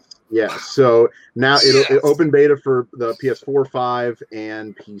 Yes. Yeah. So now it'll open beta for the PS4, 5,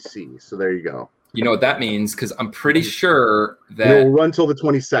 and PC. So there you go. You know what that means? Because I'm pretty sure that it will run till the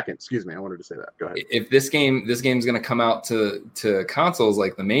 22nd. Excuse me, I wanted to say that. Go ahead. If this game's going to come out to consoles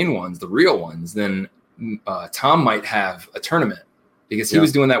like the main ones, the real ones, then Tom might have a tournament because he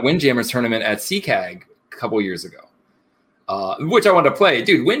was doing that Windjammers tournament at CCAG a couple years ago, which I wanted to play.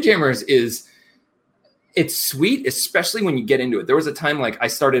 Dude, Windjammers it's sweet, especially when you get into it. There was a time I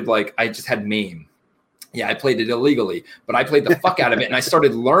just had MAME. Yeah, I played it illegally, but I played the fuck out of it, and I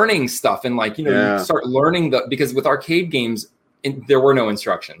started learning stuff. And like, you start learning because with arcade games, there were no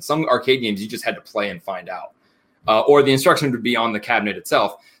instructions. Some arcade games you just had to play and find out, or the instruction would be on the cabinet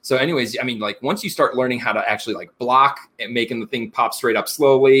itself. So, anyways, I mean, like once you start learning how to actually like block and making the thing pop straight up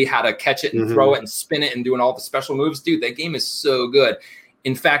slowly, how to catch it and throw it and spin it and doing all the special moves, dude, that game is so good.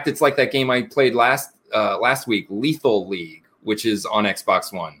 In fact, it's like that game I played last week, Lethal League, which is on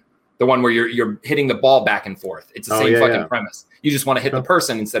Xbox One. The one where you're hitting the ball back and forth. It's the same premise. You just want to hit the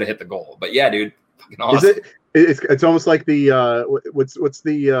person instead of hit the goal. But yeah, dude, fucking awesome. It's almost like the what's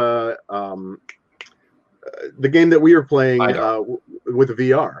the game that we were playing with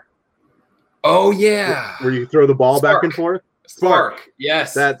the VR. Oh yeah, where you throw the ball back and forth. Spark.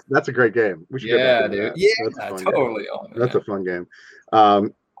 Yes, that's a great game. We should get back dude. That. Yeah, that's totally. That's a fun game.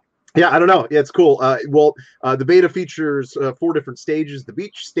 Yeah, I don't know. Yeah, it's cool. The beta features 4 different stages: the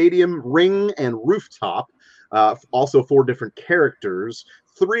beach, stadium, ring, and rooftop. Also 4 different characters,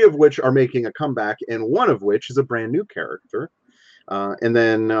 3 of which are making a comeback, and 1 of which is a brand new character. And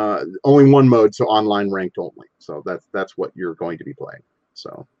then only 1 mode, so online ranked only. So that's what you're going to be playing.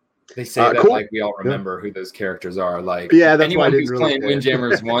 So they say that cool. Like we all remember who those characters are. Like that's anyone who's playing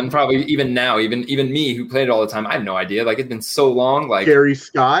Windjammers 1, probably even now, even me who played it all the time, I have no idea. Like it's been so long. Like Gary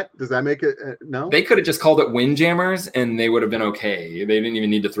Scott, does that make it? No, they could have just called it Windjammers and they would have been okay. They didn't even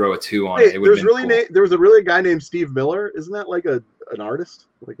need to throw a 2 on it. There was a really guy named Steve Miller. Isn't that like an artist?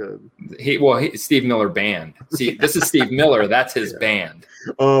 Like Steve Miller Band. See, this is Steve Miller. That's his band.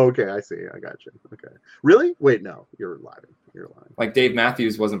 Oh, okay. I see. I got you. Okay. Really? Wait, no. You're lying. Like Dave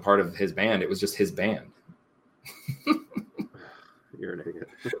Matthews wasn't part of his band. It was just his band. You're an idiot.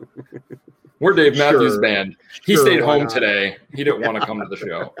 We're Dave Matthews' band. He stayed home today. He didn't want to come to the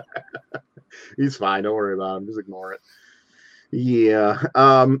show. He's fine. Don't worry about him. Just ignore it. Yeah.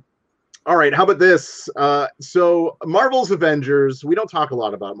 All right. How about this? So Marvel's Avengers, we don't talk a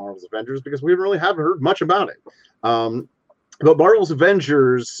lot about Marvel's Avengers because we really haven't heard much about it. But Marvel's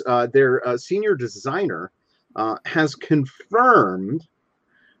Avengers, their senior designer has confirmed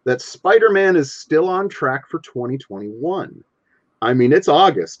that Spider-Man is still on track for 2021. I mean, it's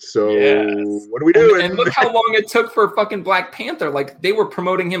August, so what are we doing? And look how long it took for fucking Black Panther. Like, they were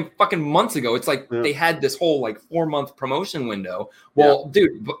promoting him fucking months ago. It's like they had this whole, like, 4-month promotion window. Well,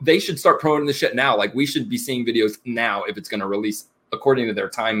 dude, they should start promoting this shit now. Like, we should be seeing videos now if it's going to release according to their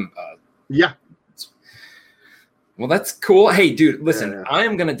time. Well, that's cool. Hey, dude, listen, I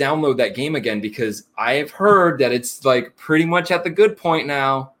am going to download that game again because I have heard that it's, like, pretty much at the good point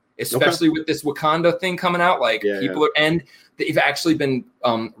now, especially with this Wakanda thing coming out. Like, people are... And they've actually been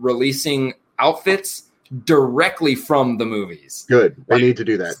releasing outfits directly from the movies. Good. They need to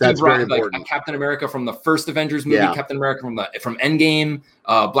do that. That's very important. Like Captain America from the first Avengers movie, Captain America from Endgame,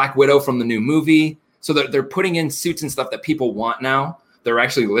 Black Widow from the new movie. So they're putting in suits and stuff that people want now. They're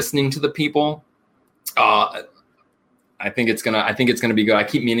actually listening to the people. I think it's gonna be good. I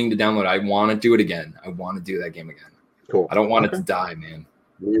keep meaning to download it. I want to do it again. I want to do that game again. Cool. I don't want it to die, man.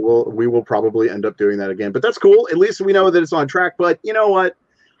 We will probably end up doing that again, but that's cool. At least we know that it's on track. But you know what?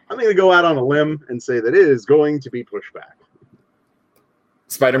 I'm going to go out on a limb and say that it is going to be pushed back.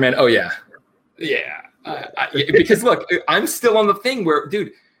 Spider-Man. Oh yeah. Because look, I'm still on the thing where,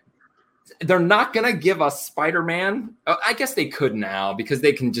 dude, they're not going to give us Spider-Man. I guess they could now because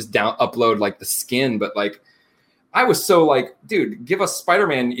they can just upload like the skin. But like, I was so like, dude, give us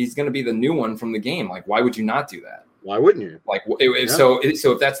Spider-Man. He's going to be the new one from the game. Like, why would you not do that? Why wouldn't you? Like, so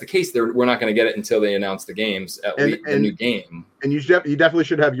if that's the case, we're not going to get it until they announce the games, the new game. And you definitely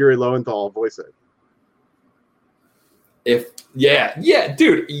should have Yuri Lowenthal voice it.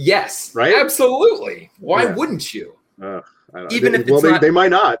 Dude, yes, right, absolutely. Why wouldn't you? Even if it's they might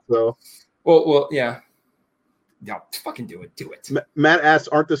not. So, well, yeah. Fucking do it. Matt asks,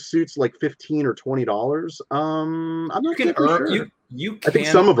 "Aren't the suits like $15 or $20?" I'm not. You can earn. Sure. You can. I think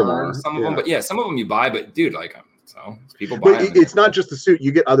some of them are. Some of them, but some of them you buy. But dude, like, so people buy. But it's not just the suit.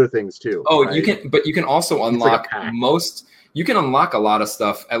 You get other things too. Oh, right? You can also unlock You can unlock a lot of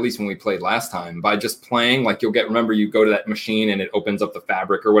stuff. At least when we played last time, by just playing. Like remember, you go to that machine and it opens up the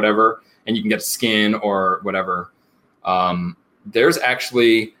fabric or whatever, and you can get a skin or whatever. There's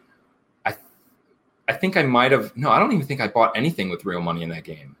actually. I think I might have. No, I don't even think I bought anything with real money in that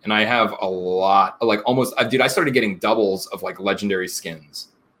game. And I have a lot, like almost. Dude, I started getting doubles of like legendary skins.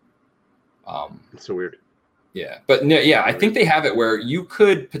 It's so weird. Yeah, but no, I think they have it where you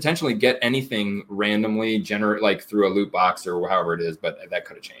could potentially get anything randomly generate like through a loot box or however it is. But that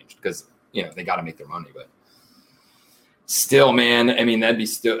could have changed because they got to make their money. But still, man, I mean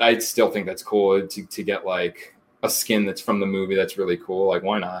I'd still think that's cool to get like a skin that's from the movie. That's really cool. Like,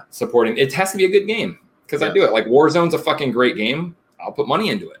 why not? Supporting it has to be a good game because I do it. Like Warzone's a fucking great game. I'll put money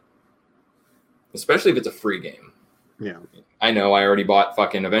into it, especially if it's a free game. Yeah. I know I already bought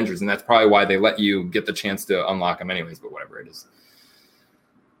fucking Avengers, and that's probably why they let you get the chance to unlock them anyways, but whatever it is.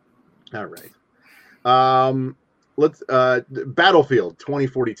 All right. Let's Battlefield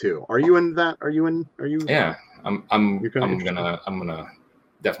 2042. Are you in that? Are you? Yeah. I'm gonna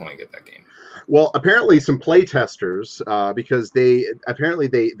definitely get that game. Well, apparently some play testers, because they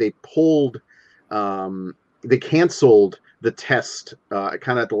pulled, they canceled the test kind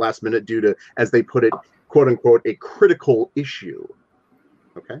of at the last minute due to, as they put it, quote unquote, a critical issue.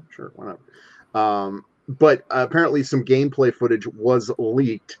 Okay, sure, why not? But apparently some gameplay footage was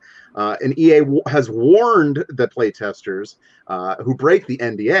leaked, and EA has warned the play testers who break the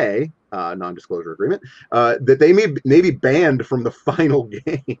NDA, non-disclosure agreement, that they may be banned from the final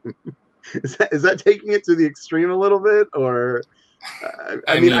game. Is that taking it to the extreme a little bit, or?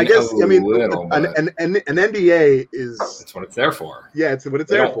 I mean, an NDA is. That's what it's there for. Yeah, it's what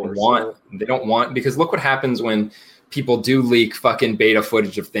it's there for. They don't want, because look what happens when people do leak fucking beta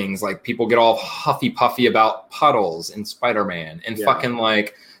footage of things. Like people get all huffy puffy about puddles in Spider-Man and fucking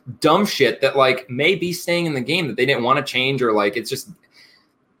like dumb shit that like may be staying in the game that they didn't want to change, or like it's just.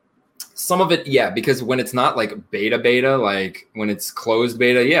 Some of it, yeah, because when it's not like beta, like when it's closed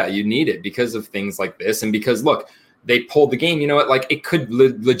beta, yeah, you need it because of things like this. And because, look, they pulled the game, you know what, like it could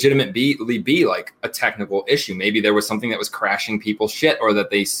legitimately be like a technical issue. Maybe there was something that was crashing people's shit, or that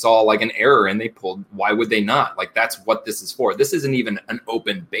they saw like an error and they pulled. Why would they not? Like, that's what this is for. This isn't even an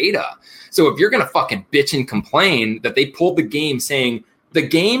open beta. So if you're going to fucking bitch and complain that they pulled the game saying the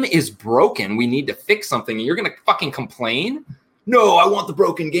game is broken, we need to fix something, and you're going to fucking complain? No, I want the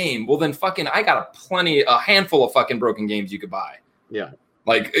broken game. Well, then fucking I got a handful of fucking broken games you could buy. Yeah.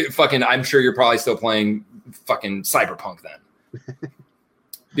 Like fucking, I'm sure you're probably still playing fucking Cyberpunk then.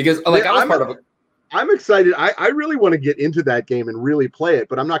 Because like I was part of it. I'm excited. I really want to get into that game and really play it,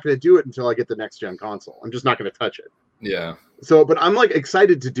 but I'm not going to do it until I get the next gen console. I'm just not going to touch it. Yeah. So, but I'm like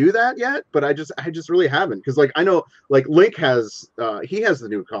excited to do that yet, but I just really haven't, because like I know like Link has he has the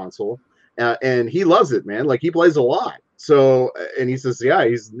new console and he loves it, man. Like he plays a lot. So, and he says, yeah,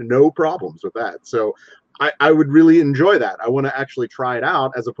 he's no problems with that. So I would really enjoy that. I want to actually try it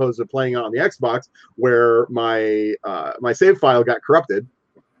out as opposed to playing it on the Xbox where my save file got corrupted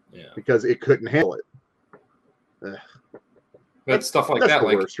because it couldn't handle it. But stuff like that,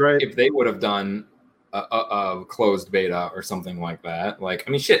 like worst, right? If they would have done a closed beta or something like that, like,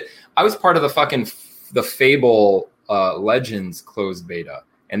 I mean, shit, I was part of the Fable Legends closed beta.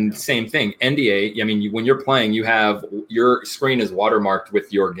 And same thing, NDA. I mean, when you're playing, you have your screen is watermarked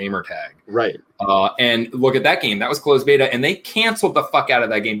with your gamer tag. Right. And look at that game. That was closed beta, and they canceled the fuck out of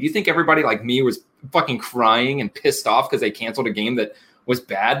that game. Do you think everybody like me was fucking crying and pissed off because they canceled a game that was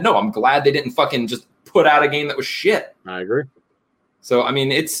bad? No, I'm glad they didn't fucking just put out a game that was shit. I agree. So, I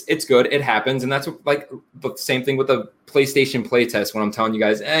mean, it's good. It happens. And that's what, like the same thing with the PlayStation playtest when I'm telling you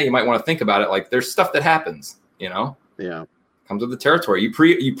guys, you might want to think about it. Like there's stuff that happens, you know? Yeah. Comes with the territory. You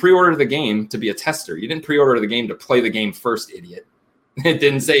pre-order the game to be a tester. You didn't pre-order the game to play the game first, idiot. It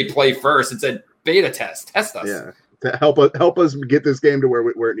didn't say play first. It said beta test us. Yeah, to help us get this game to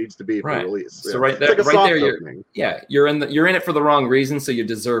where it needs to be for release. So right there, you're in it for the wrong reason. So you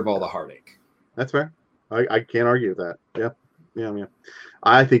deserve all the heartache. That's fair. I can't argue with that. Yeah.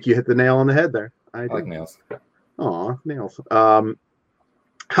 I think you hit the nail on the head there. I like nails. Aw, nails. How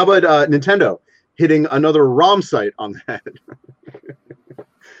about Nintendo hitting another ROM site on that?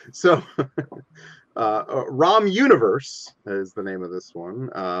 So, ROM Universe is the name of this one.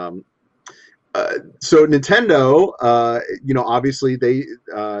 So Nintendo, obviously they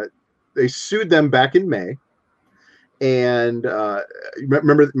sued them back in May, and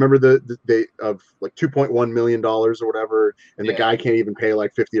remember the of like $2.1 million or whatever, and the guy can't even pay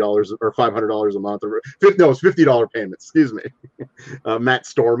like $50 or $500 a month, or it's $50 payment. Excuse me. Matt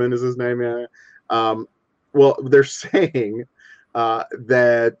Storman is his name. Yeah. Well, they're saying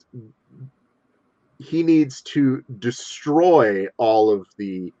that he needs to destroy all of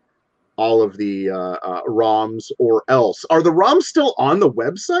the ROMs, or else. Are the ROMs still on the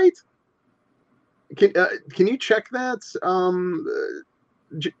website? Can you check that,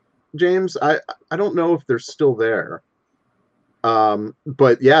 James? I don't know if they're still there.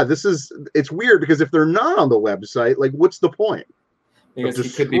 But yeah, it's weird because if they're not on the website, like, what's the point? Because he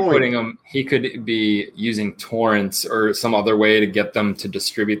could be putting them. He could be using torrents or some other way to get them to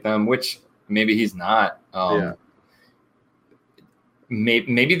distribute them, which maybe he's not.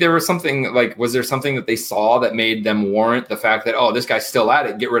 Maybe there was something like, was there something that they saw that made them warrant the fact that, oh, this guy's still at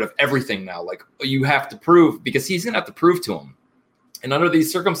it, get rid of everything now. Like, you have to prove, because he's going to have to prove to him. And under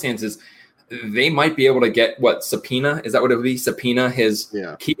these circumstances, they might be able to get subpoena? Is that what it would be? Subpoena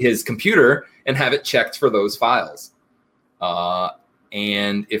his computer and have it checked for those files.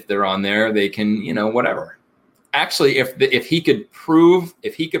 And if they're on there, they can, whatever. Actually, if he could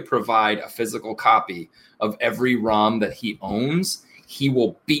provide a physical copy of every ROM that he owns, he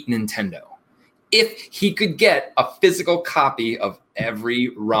will beat Nintendo. If he could get a physical copy of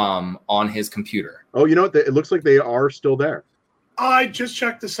every ROM on his computer. Oh, you know what? It looks like they are still there. I just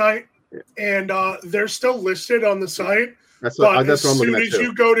checked the site, and they're still listed on the site. That's what I'm looking at. As soon as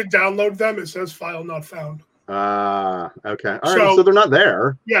you go to download them, it says file not found. Okay. All right. So they're not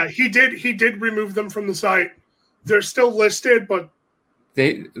there. Yeah, he did remove them from the site. They're still listed, but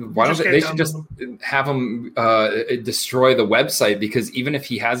they should just have him destroy the website, because even if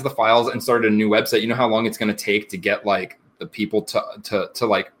he has the files and started a new website, you know how long it's going to take to get like the people to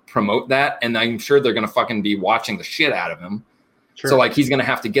like promote that, and I'm sure they're going to fucking be watching the shit out of him. Sure. So like he's going to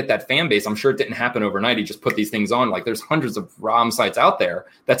have to get that fan base. I'm sure it didn't happen overnight. He just put these things on. Like there's hundreds of ROM sites out there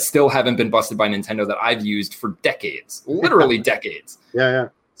that still haven't been busted by Nintendo that I've used for decades, literally decades. Yeah.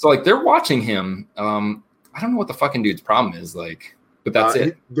 So like they're watching him. I don't know what the fucking dude's problem is, like, but that's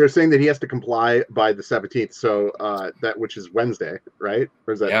it. They're saying that he has to comply by the 17th. So which is Wednesday, right?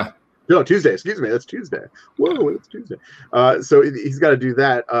 Or is that? Yeah. No, Tuesday. Excuse me. That's Tuesday. Whoa, it's Tuesday. So he's got to do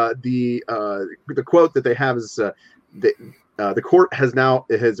that. The quote that they have is the court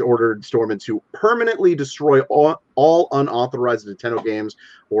has ordered Stallman to permanently destroy all unauthorized Nintendo games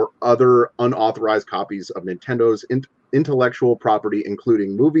or other unauthorized copies of Nintendo's intellectual property,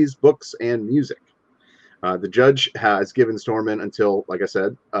 including movies, books, and music. The judge has given Stallman until, like I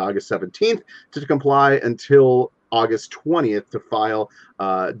said, August 17th to comply, until August 20th to file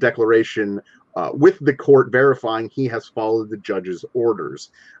a declaration with the court verifying he has followed the judge's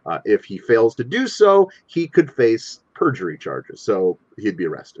orders. If he fails to do so, he could face perjury charges. So he'd be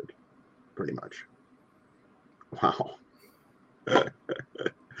arrested, pretty much. Wow.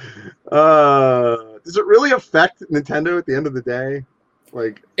 Does it really affect Nintendo at the end of the day?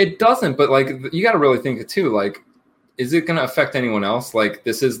 Like, it doesn't, but like you got to really think it too. Like, is it going to affect anyone else? Like,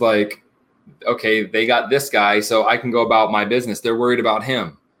 this is like, okay, they got this guy, so I can go about my business. They're worried about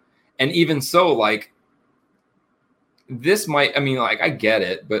him. And even so, like, this might, I mean, like, I get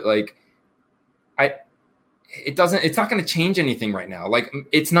it, but like, it's not going to change anything right now. Like,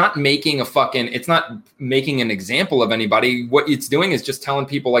 it's not making an example of anybody. What it's doing is just telling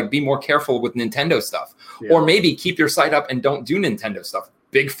people, like, be more careful with Nintendo stuff, or maybe keep your site up and don't do Nintendo stuff.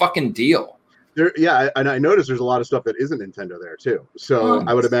 Big fucking deal. And I noticed there's a lot of stuff that isn't Nintendo there too. So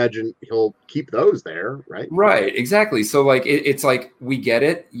I would imagine he'll keep those there, right? Right, exactly. So like it's like, we get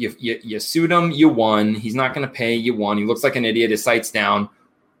it. You sued him, you won. He's not going to pay. You won. He looks like an idiot. His site's down.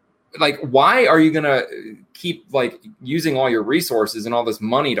 Like, why are you going to keep like using all your resources and all this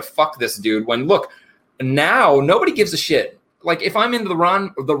money to fuck this dude when, look, now nobody gives a shit. Like, if I'm into the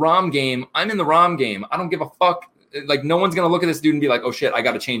ROM game, I'm in the ROM game. I don't give a fuck. Like, no one's going to look at this dude and be like, oh shit, I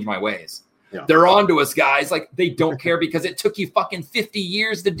got to change my ways. Yeah. They're on to us, guys. Like, they don't care because it took you fucking 50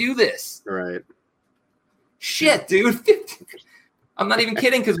 years to do this. Right. Shit, dude. I'm not even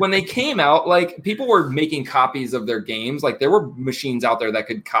kidding, because when they came out, like, people were making copies of their games. Like, there were machines out there that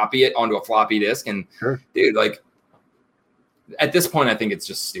could copy it onto a floppy disk. And, dude, like, at this point, I think it's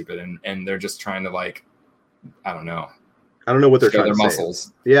just stupid. And they're just trying to, like, I don't know what they're trying to say. Their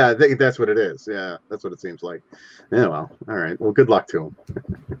muscles. Yeah, I think that's what it is. Yeah, that's what it seems like. Yeah, well, all right. Well, good luck to him.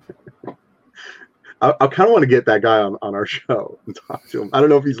 I kind of want to get that guy on our show and talk to him. I don't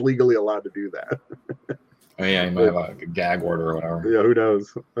know if he's legally allowed to do that. Oh, yeah, he might have a gag order or whatever. Yeah, who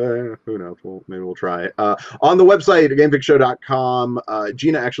knows? Who knows? Maybe we'll try. On the website, GameFixShow.com,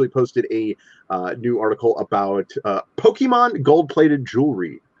 Gina actually posted a new article about Pokemon gold-plated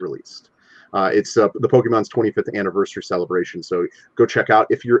jewelry released. It's the Pokemon's 25th anniversary celebration, so go check out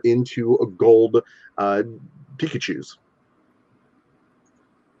if you're into gold Pikachus.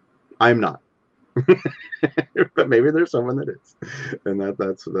 I'm not. But maybe there's someone that is, and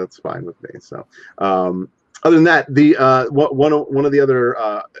that's fine with me. So other than that, the one of the other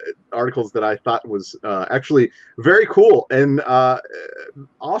articles that I thought was actually very cool and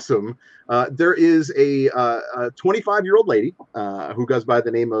awesome, there is a 25-year-old lady who goes by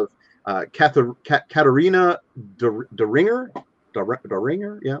the name of Katarina Daringer.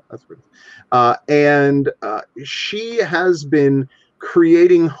 Yeah, that's what it is. And she has been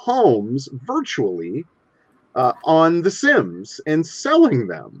creating homes virtually on The Sims and selling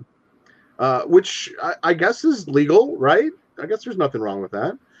them, which I guess is legal, right? I guess there's nothing wrong with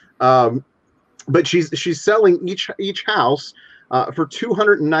that. But she's selling each house for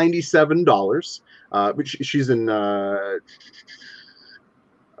 $297. Which she's in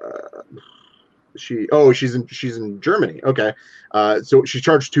She's in Germany. Okay. So she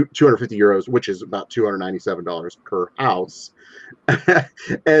charged 250 euros, which is about $297 per house.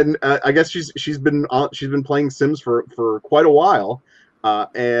 And I guess she's been playing Sims for quite a while.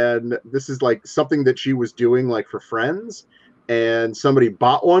 And this is like something that she was doing like for friends, and somebody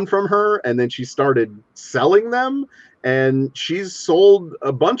bought one from her, and then she started selling them, and she's sold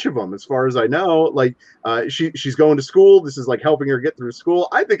a bunch of them as far as I know. Like she's going to school. This is like helping her get through school.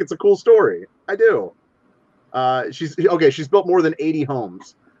 I think it's a cool story. I do. She's built more than 80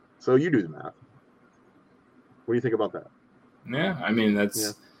 homes. So you do the math. What do you think about that? Yeah, I mean,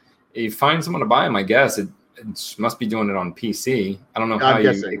 you find someone to buy them, I guess. It must be doing it on PC. I don't know how you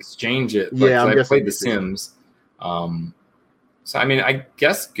exchange it. Yeah, I played The Sims. So, I mean, I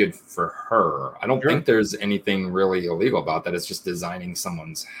guess good for her. I don't think there's anything really illegal about that. It's just designing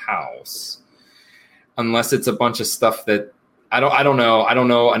someone's house. Unless it's a bunch of stuff that I don't know. I don't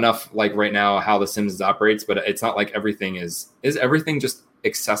know enough like right now how The Sims operates, but it's not like everything is everything just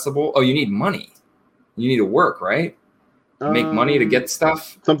accessible? Oh, you need money. You need to work, right? Make money to get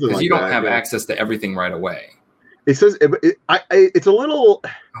stuff. Something like that. Because you don't have access to everything right away. It says it's a little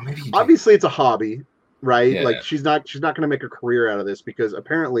obviously it's a hobby. Right, Yeah. like she's not going to make a career out of this, because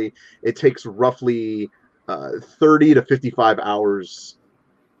apparently it takes roughly 30 to 55 hours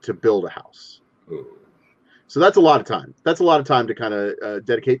to build a house. Ooh. So that's a lot of time. That's a lot of time to kind of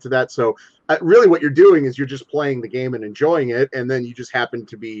dedicate to that. So really, what you're doing is you're just playing the game and enjoying it, and then you just happen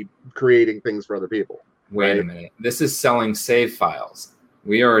to be creating things for other people. Wait a minute. This is selling save files.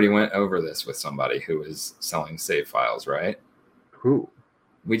 We already went over this with somebody who is selling save files, right? Who?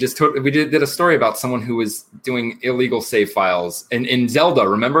 We did a story about someone who was doing illegal save files in Zelda.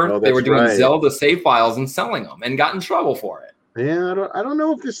 Remember, they were doing Zelda save files and selling them, and got in trouble for it. Yeah, I don't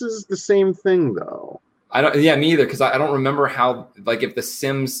know if this is the same thing though. Yeah, me either, because I don't remember how, like, if The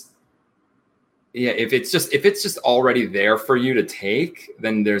Sims. Yeah, if it's just already there for you to take,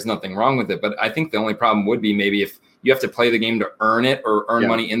 then there's nothing wrong with it. But I think the only problem would be maybe if you have to play the game to earn it, or earn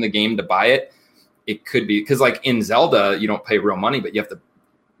money in the game to buy it. It could be because, like, in Zelda, you don't pay real money, but you have to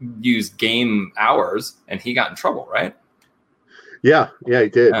use game hours, and he got in trouble, right? Yeah, he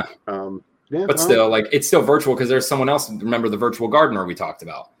did. But still, like, it's still virtual, because there's someone else. Remember the virtual gardener we talked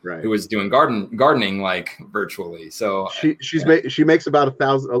about, right? Who was doing gardening like virtually. So she makes about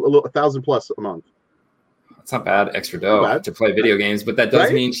 $1,000 plus a month. That's not bad, extra dough to play video games, but that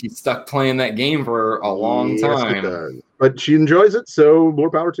does mean she's stuck playing that game for a long time. It does. But she enjoys it, so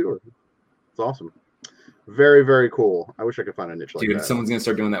more power to her. It's awesome. Very, very cool. I wish I could find a niche like that. Dude, someone's gonna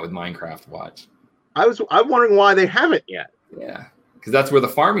start doing that with Minecraft. Watch. I'm wondering why they haven't yet. Yeah, because that's where the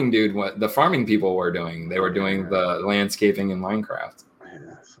farming people were doing. They were doing the landscaping in Minecraft.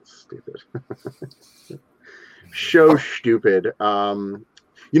 Yeah, so stupid. So stupid.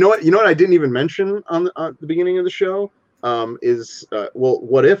 You know what I didn't even mention on the beginning of the show is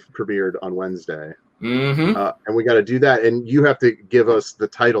What If premiered on Wednesday. Mm-hmm. And we got to do that, and you have to give us the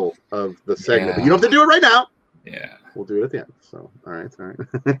title of the segment. But you don't have to do it right now. Yeah, we'll do it at the end. So all right.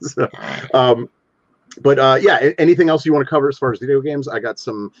 So, anything else you want to cover as far as video games? I got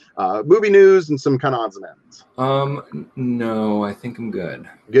some movie news and some kind of odds and ends. No, I think I'm good.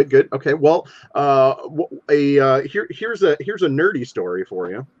 Good. Okay. Well, here's a nerdy story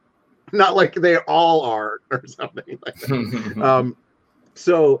for you. Not like they all are or something like that.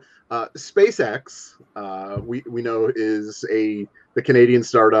 So SpaceX, we know, is the Canadian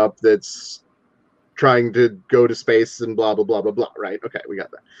startup that's trying to go to space and blah blah blah blah blah. Right? Okay, we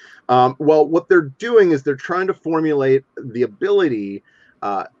got that. Well, what they're doing is they're trying to formulate the ability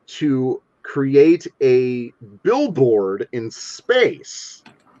to create a billboard in space,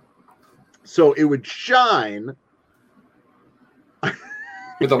 so it would shine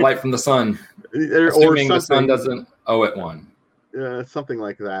with the light from the sun, assuming the sun doesn't owe it one. Something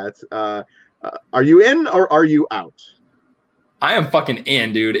like that. Are you in or are you out? I am fucking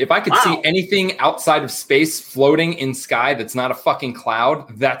in, dude. If I could see anything outside of space floating in sky that's not a fucking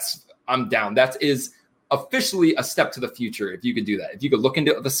cloud, I'm down. That is officially a step to the future. If you could do that, if you could look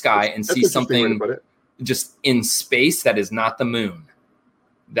into the sky and see something just in space that is not the moon,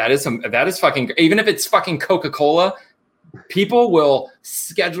 that is fucking. Even if it's fucking Coca-Cola, people will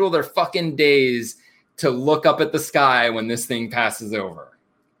schedule their fucking days to look up at the sky when this thing passes over.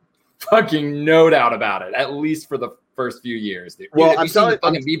 Fucking no doubt about it. At least for the first few years, dude. Well, have you seen the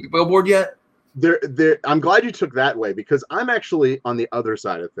fucking billboard yet? I'm glad you took that way, because I'm actually on the other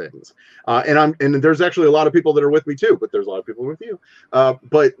side of things, and there's actually a lot of people that are with me too. But there's a lot of people with you.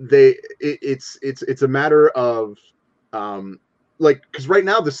 But it's a matter of because right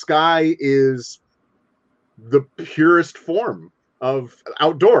now the sky is the purest form of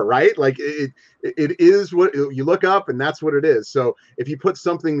outdoor, right? Like it is what you look up, and that's what it is. So if you put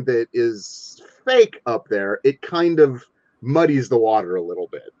something that is fake up there, it kind of muddies the water a little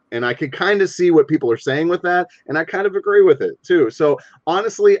bit. And I can kind of see what people are saying with that, and I kind of agree with it too. So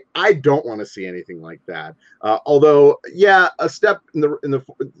honestly, I don't want to see anything like that. Although, yeah, a step in the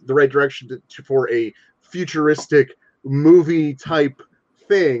right direction for a futuristic movie type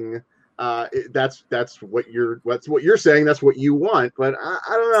thing. That's what you're saying. That's what you want. But I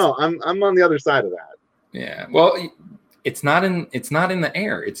don't know. I'm on the other side of that. Yeah. Well, it's not in the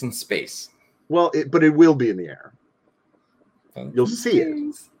air. It's in space. Well, but it will be in the air. You'll see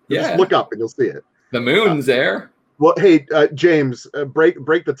it. Just look up and you'll see it. The moon's there. Well, hey, James, break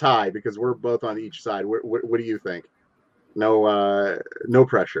the tie because we're both on each side. What do you think? No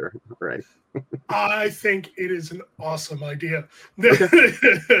pressure, right? I think it is an awesome idea.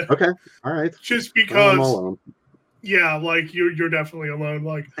 Okay. All right. Just because, yeah, like you're definitely alone.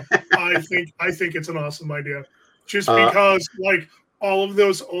 Like I think it's an awesome idea. Just because, like, all of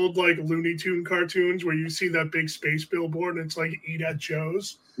those old like Looney Tune cartoons where you see that big space billboard and it's like "Eat at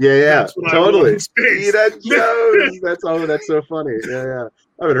Joe's." Yeah, totally. Eat at Joe's. That's so funny. Yeah.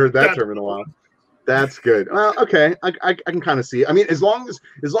 I haven't heard that term in a while. That's good. Well, okay, I can kind of see it. I mean, as long as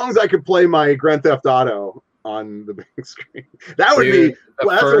I could play my Grand Theft Auto on the big screen, that would be.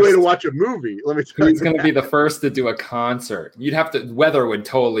 Well, that's a way to watch a movie. Let me tell you. He's going to be the first to do a concert. You'd have to. Weather would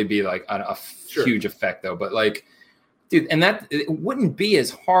totally be like a huge effect, though. But like. Dude, and that it wouldn't be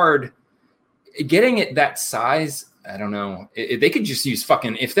as hard getting it that size. I don't know. They could just use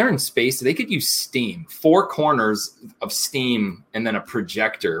if they're in space, they could use steam. 4 corners of steam and then a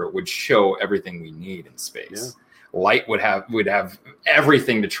projector would show everything we need in space. Yeah. Light would have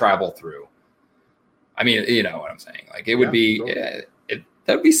everything to travel through. I mean, you know what I'm saying? Like it would be totally.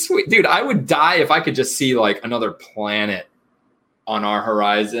 That'd be sweet. Dude, I would die if I could just see like another planet on our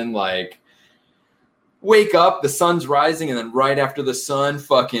horizon, like wake up, the sun's rising, and then right after the sun,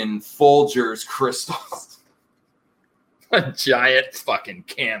 fucking Folgers crystals. A giant fucking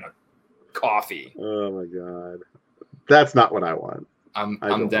can of coffee. Oh my god, that's not what I want.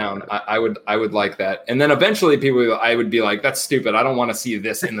 I'm down. I would like that. And then eventually, I would be like, that's stupid. I don't want to see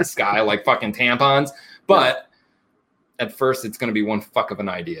this in the sky like fucking tampons. But at first, it's gonna be one fuck of an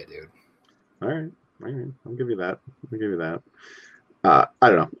idea, dude. All right. I'll give you that. I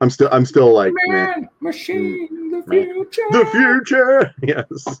don't know. I'm still like machine, the future. The future.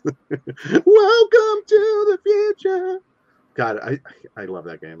 Yes. Welcome to the future. God, I love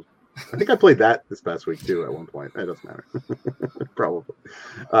that game. I think I played that this past week too at one point. It doesn't matter. Probably.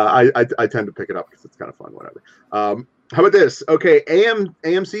 I tend to pick it up because it's kind of fun. Whatever. How about this? Okay,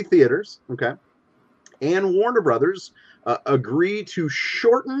 AMC theaters. Okay, and Warner Brothers agree to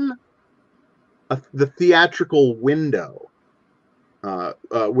shorten the theatrical window.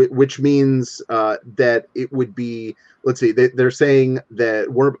 Which means that it would be, let's see, they're saying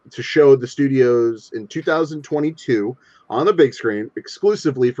that to show the studios in 2022 on the big screen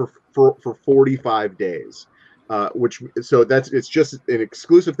exclusively for 45 days, it's just an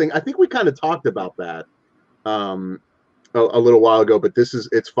exclusive thing. I think we kind of talked about that a little while ago, but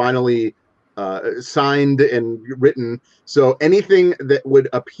it's finally signed and written. So anything that would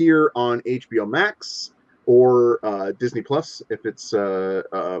appear on HBO Max or Disney Plus, if it's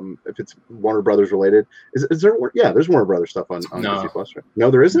Warner Brothers related, is there? Yeah, there's Warner Brothers stuff on Disney Plus. Right?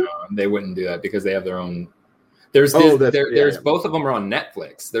 No, there isn't. No, they wouldn't do that because they have their own. There's both of them are on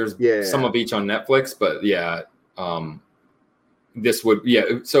Netflix. There's some of each on Netflix, but this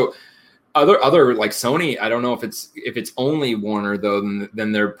would So other like Sony, I don't know if it's only Warner though.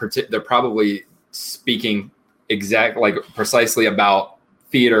 Then they're probably speaking precisely about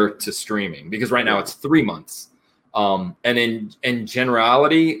theater to streaming, because right now it's 3 months. And in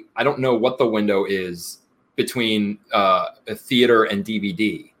generality, I don't know what the window is between a theater and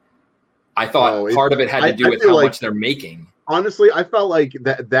DVD. I thought part of it had to do with how much they're making. Honestly, I felt like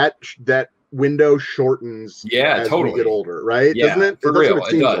that window shortens as we get older, right? Yeah, doesn't it? For real,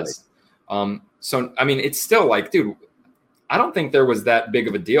 it does. Like. So I mean, it's still like, dude, I don't think there was that big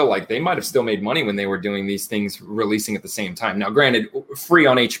of a deal. Like they might have still made money when they were doing these things releasing at the same time. Now, granted, free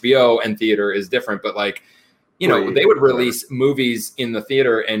on HBO and theater is different, but like, you know, they would release movies in the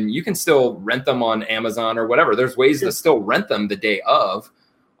theater and you can still rent them on Amazon or whatever. There's ways to still rent them the day of.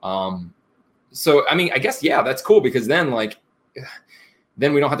 So, I mean, I guess, that's cool because then we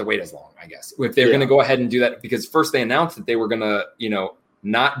don't have to wait as long, I guess, if they're going to go ahead and do that, because first they announced that they were going to,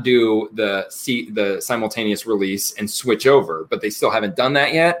 not do the simultaneous release and switch over, but they still haven't done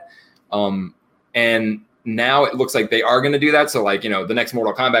that yet. And now it looks like they are going to do that. So like, the next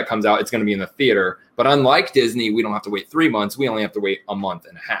Mortal Kombat comes out, it's going to be in the theater. But unlike Disney, we don't have to wait 3 months. We only have to wait a month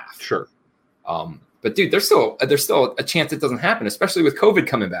and a half. Sure. But dude, there's still a chance it doesn't happen, especially with COVID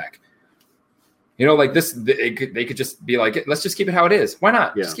coming back. Like this, they could just be like, let's just keep it how it is. Why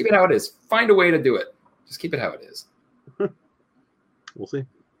not? Yeah. Just keep it how it is. Find a way to do it. Just keep it how it is. We'll see.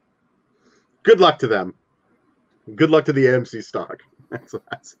 Good luck to them. Good luck to the AMC stock.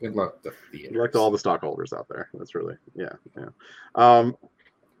 Good luck to Good luck to all the stockholders out there. That's really, yeah.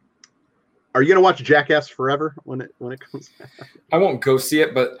 Are you gonna watch Jackass Forever when it comes out? I won't go see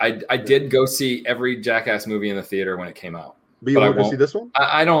it, but I did go see every Jackass movie in the theater when it came out. But you want to go see this one?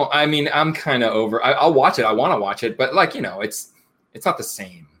 I don't. I mean, I'm kind of over. I'll watch it. I want to watch it, but like it's not the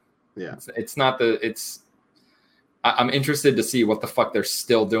same. Yeah, it's not the. It's. I'm interested to see what the fuck they're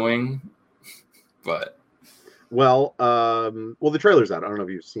still doing, but. Well, the trailer's out. I don't know if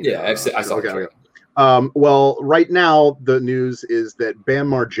you've seen it. Yeah, I saw it. Okay. Well, right now the news is that Bam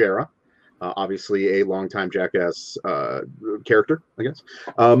Margera, obviously a longtime Jackass character, I guess,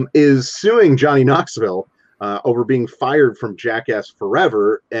 is suing Johnny Knoxville over being fired from Jackass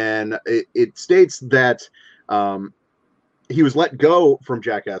Forever, and it states that he was let go from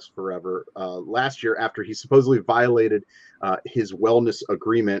Jackass Forever last year after he supposedly violated his wellness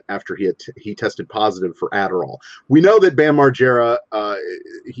agreement after he tested positive for Adderall. We know that Bam Margera,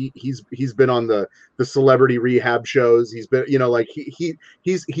 he's been on the celebrity rehab shows. He's been, he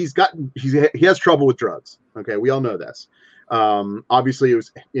has trouble with drugs. Okay, we all know this. Obviously, it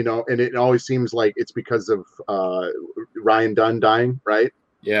was, and it always seems like it's because of Ryan Dunn dying, right?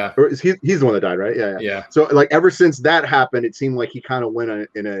 Yeah, or he's the one that died, right? Yeah. So like ever since that happened, it seemed like he kind of went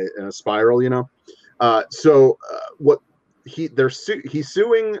in a spiral, what he's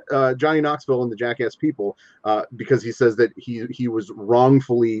suing Johnny Knoxville and the Jackass people because he says that he was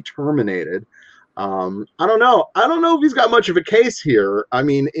wrongfully terminated. I don't know if he's got much of a case here. I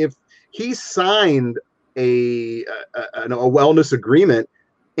mean, if he signed a wellness agreement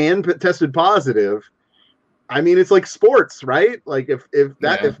and tested positive, I mean, it's like sports, right? Like if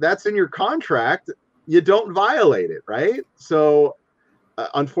that's in your contract, you don't violate it, right? So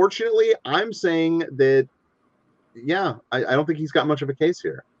unfortunately, I'm saying that, yeah, I don't think he's got much of a case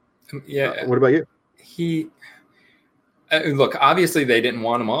here. Yeah. What about you? Look, obviously they didn't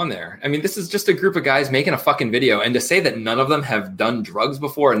want him on there. I mean, this is just a group of guys making a fucking video, and to say that none of them have done drugs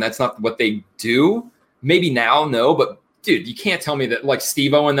before and that's not what they do, maybe now, no, but dude, you can't tell me that like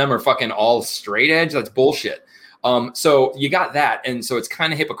Steve-O and them are fucking all straight edge. That's bullshit. So you got that. And so it's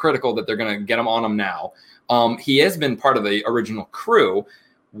kind of hypocritical that they're going to get him on him now. He has been part of the original crew.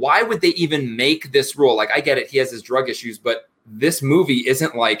 Why would they even make this rule? Like, I get it. He has his drug issues, but this movie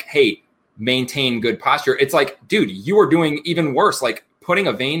isn't like, hey, maintain good posture. It's like, dude, you are doing even worse. Like putting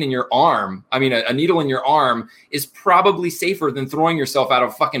a vein in your arm. I mean, a needle in your arm is probably safer than throwing yourself out of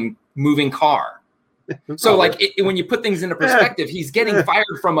a fucking moving car. So like when you put things into perspective, he's getting fired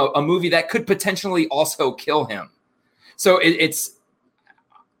from a movie that could potentially also kill him. So it's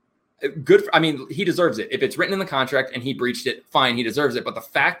good. I mean, he deserves it. If it's written in the contract and he breached it, fine, he deserves it. But the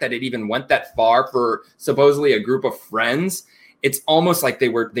fact that it even went that far for supposedly a group of friends, it's almost like they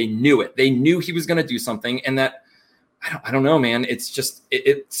knew it. They knew he was going to do something, and that I don't know, man. It's just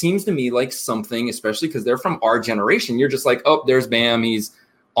it seems to me like something, especially because they're from our generation. You're just like, oh, there's Bam. He's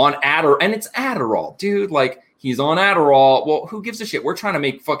on Adderall, and it's Adderall, dude. Like, he's on Adderall. Well, who gives a shit? We're trying to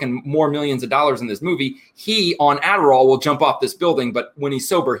make fucking more millions of dollars in this movie. He on Adderall will jump off this building, but when he's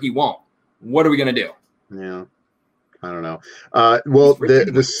sober, he won't. What are we gonna do? Yeah, I don't know. Well,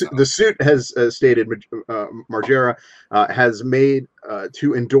 the suit has stated Margera has made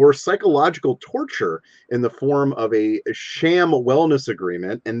to endorse psychological torture in the form of a sham wellness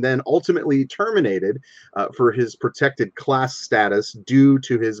agreement, and then ultimately terminated for his protected class status due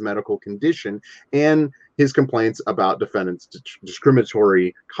to his medical condition and his complaints about defendants'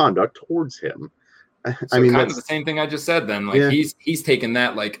 discriminatory conduct towards him. So I mean, kind of the same thing I just said. Then, like, yeah. he's taken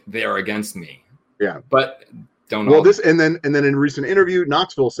that like they're against me. Yeah, but don't know. Well, this and then in a recent interview,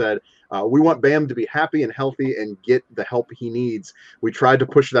 Knoxville said, "We want Bam to be happy and healthy and get the help he needs. We tried to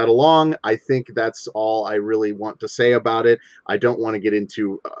push that along. I think that's all I really want to say about it. I don't want to get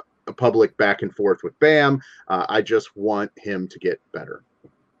into a public back and forth with Bam. I just want him to get better."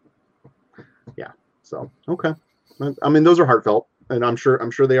 Yeah. So okay. I mean, those are heartfelt, and I'm sure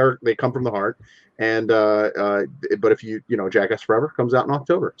they come from the heart. And but if you Jackass Forever comes out in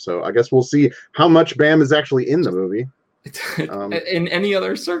October, so I guess we'll see how much Bam is actually in the movie. In any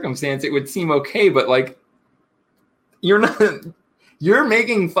other circumstance, it would seem okay, but like you're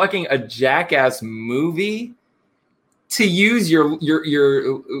making fucking a Jackass movie to use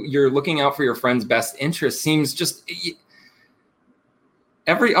you're looking out for your friend's best interest seems just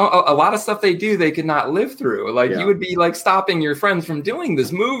a lot of stuff they do they could not live through. Like you would be like stopping your friends from doing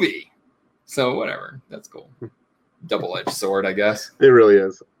this movie. So whatever, that's cool. Double-edged sword, I guess. It really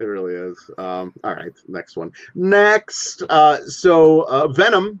is. It really is. All right, next one. Next,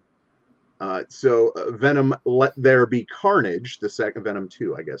 Venom. Venom, Let There Be Carnage, the second Venom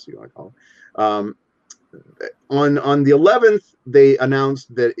 2, I guess you want to call it. On the 11th, they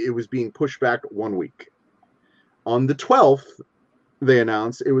announced that it was being pushed back 1 week. On the 12th, they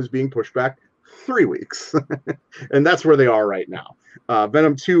announced it was being pushed back 3 weeks. And that's where they are right now.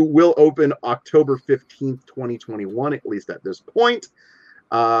 Venom 2 will open October 15th, 2021, at least at this point.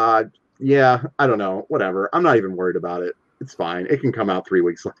 Yeah, I don't know. Whatever. I'm not even worried about it. It's fine. It can come out 3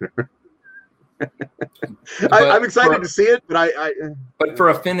 weeks later. I'm excited to see it, but for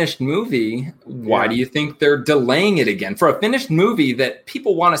a finished movie, why do you think they're delaying it again? For a finished movie that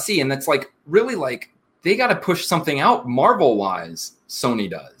people want to see, and that's like really like they got to push something out Marvel-wise. Sony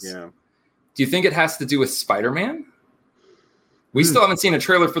does. Yeah. Do you think it has to do with Spider-Man? We still haven't seen a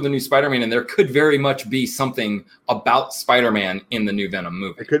trailer for the new Spider-Man, and there could very much be something about Spider-Man in the new Venom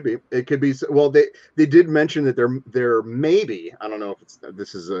movie. It could be. It could be. Well, they did mention that there may be. I don't know if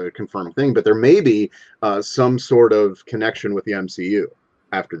this is a confirmed thing, but there may be some sort of connection with the MCU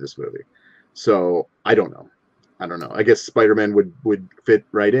after this movie. So I don't know. I guess Spider-Man would fit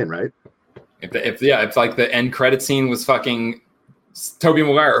right in, right? If like the end credit scene was fucking Tobey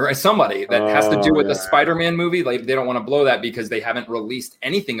Maguire or somebody that has to do with the Spider-Man movie, like they don't want to blow that because they haven't released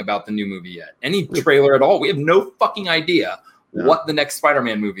anything about the new movie yet. Any trailer at all. We have no fucking idea what the next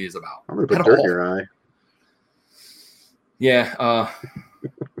Spider-Man movie is about. I'm gonna put dirt in your eye. Yeah, I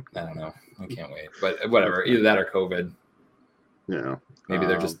don't know. I can't wait. But whatever. Either that or COVID. Yeah. Maybe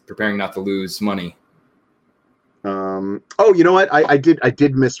they're just preparing not to lose money. Oh, you know what? I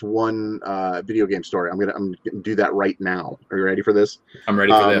did miss one video game story. I'm gonna do that right now. Are you ready for this? I'm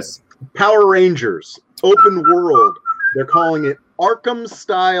ready for this. Power Rangers open world. They're calling it Arkham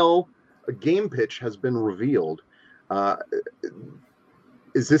style. A game pitch has been revealed.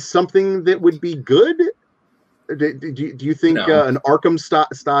 Is this something that would be good? Do you think an Arkham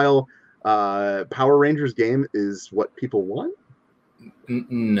style Power Rangers game is what people want?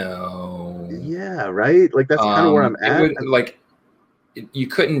 No. Yeah, right. Like that's kind of where I'm at. You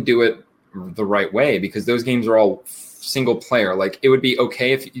couldn't do it the right way because those games are all single player. Like it would be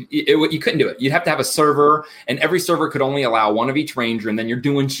okay if you couldn't do it. You'd have to have a server, and every server could only allow one of each ranger, and then you're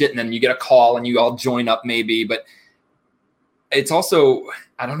doing shit, and then you get a call, and you all join up maybe. But it's also,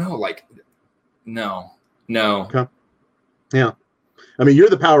 I don't know. Like, no. Okay. Yeah. I mean, you're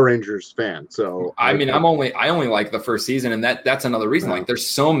the Power Rangers fan, so I only like the first season, and that's another reason. Like, there's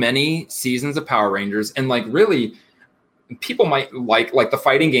so many seasons of Power Rangers, and like really, people might like the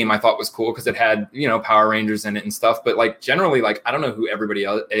fighting game. I thought was cool because it had Power Rangers in it and stuff. But like generally, like I don't know who everybody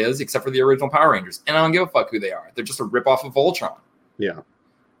else is except for the original Power Rangers, and I don't give a fuck who they are. They're just a ripoff of Voltron. Yeah.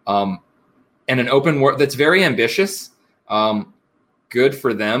 And an open world that's very ambitious. Good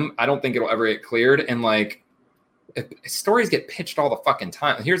for them. I don't think it'll ever get cleared, and like. Stories get pitched all the fucking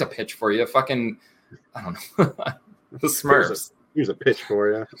time. Here's a pitch for you. Fucking, I don't know. The Smurfs. Here's a pitch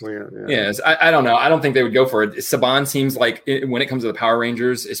for you. Yes, I don't know. I don't think they would go for it. Saban seems like when it comes to the Power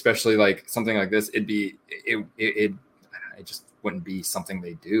Rangers, especially like something like this, it just wouldn't be something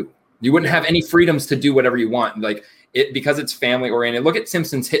they do. You wouldn't have any freedoms to do whatever you want. Like it because it's family oriented. Look at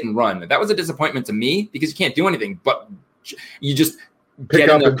Simpsons Hit and Run. That was a disappointment to me because you can't do anything, but you just pick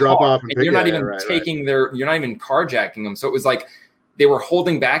up and drop off, and you're not even taking you're not even carjacking them. So it was like they were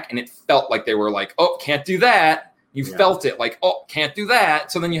holding back, and it felt like they were like, "Oh, can't do that." You felt it like, "Oh, can't do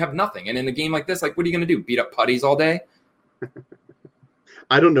that." So then you have nothing. And in a game like this, like, what are you going to do? Beat up putties all day?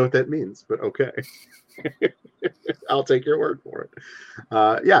 I don't know what that means, but okay. I'll take your word for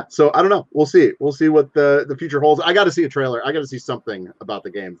it. Yeah, so I don't know. We'll see. We'll see what the future holds. I got to see a trailer. I got to see something about the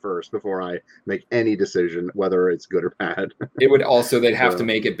game first before I make any decision whether it's good or bad. It would also, they'd have to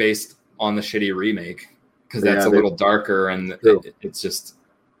make it based on the shitty remake because that's a little darker, and it's just,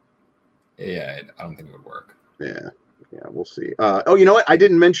 I don't think it would work. Yeah, we'll see. Oh, you know what? I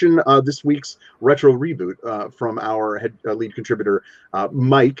didn't mention this week's retro reboot from our lead contributor,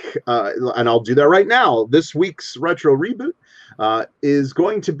 Mike, and I'll do that right now. This week's retro reboot is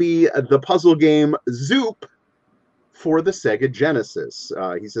going to be the puzzle game Zoop for the Sega Genesis.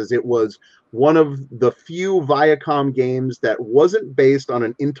 He says it was one of the few Viacom games that wasn't based on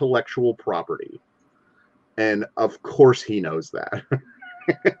an intellectual property. And of course he knows that.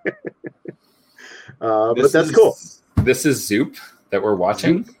 But that's cool. This is Zoop that we're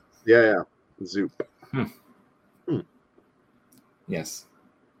watching? Zoop. Yeah. Zoop. Yes.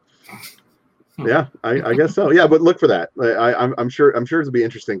 Yeah, I guess so. Yeah, but look for that. I'm sure it'll be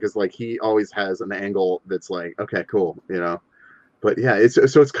interesting because like he always has an angle that's like, okay, cool, you know. But yeah, it's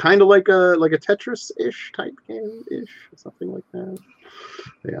kind of like a Tetris-ish type game-ish, something like that.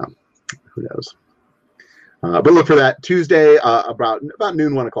 Yeah, who knows? But look for that Tuesday about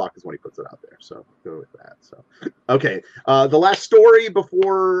noon, 1 o'clock is when he puts it out there. So go with that. So okay, the last story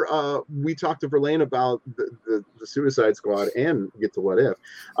before we talk to Verlaine about the Suicide Squad and get to What If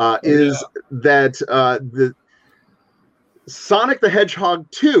is that the Sonic the Hedgehog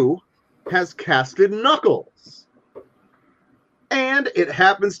 2 has casted Knuckles, and it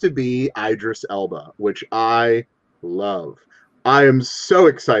happens to be Idris Elba, which I love. I am so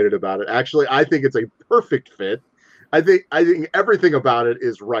excited about it. Actually, I think it's a perfect fit. I think everything about it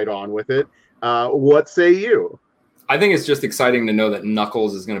is right on with it. What say you? I think it's just exciting to know that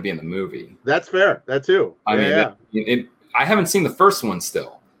Knuckles is going to be in the movie. That's fair. That too. I I haven't seen the first one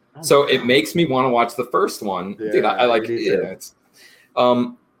still, so it makes me want to watch the first one. Yeah, dude, I like it.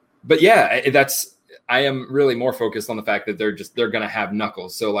 But yeah, I am really more focused on the fact that they're going to have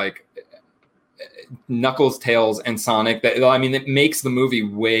Knuckles. So like Knuckles, Tails, and Sonic. It makes the movie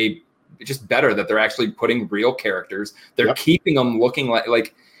way just better that they're actually putting real characters. They're keeping them looking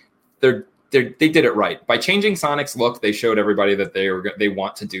like they did it right by changing Sonic's look. They showed everybody that they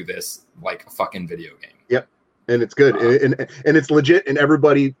want to do this like a fucking video game. Yep, and it's good and it's legit, and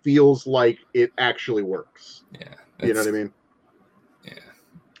everybody feels like it actually works. Yeah, you know what I mean.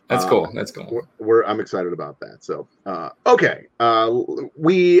 That's cool. That's cool. I'm excited about that. So, okay.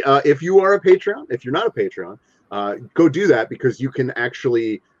 We, if you are a Patreon, if you're not a Patreon, go do that because you can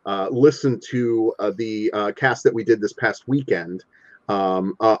actually listen to the cast that we did this past weekend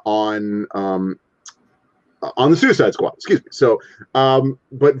on the Suicide Squad. Excuse me. So,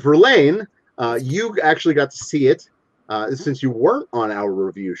 but Verlaine, you actually got to see it since you weren't on our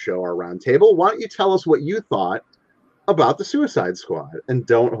review show, our roundtable. Why don't you tell us what you thought about the Suicide Squad, and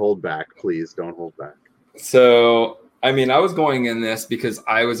don't hold back, please. Don't hold back. So, I was going in this because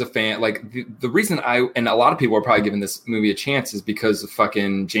I was a fan. Like the reason and a lot of people are probably giving this movie a chance is because of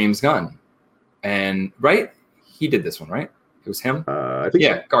fucking James Gunn, and right, he did this one, right? It was him. I think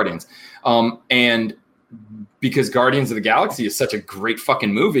so. Guardians. And because Guardians of the Galaxy is such a great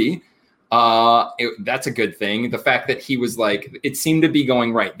fucking movie, that's a good thing. The fact that he was like, it seemed to be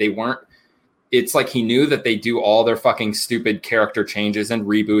going right. They weren't. It's like he knew that they do all their fucking stupid character changes and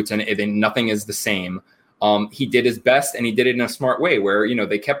reboots, and nothing is the same. He did his best, and he did it in a smart way where,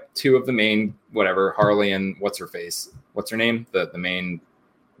 they kept two of the main, whatever, Harley and what's her name? The main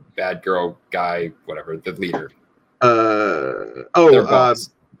bad girl guy, whatever, the leader.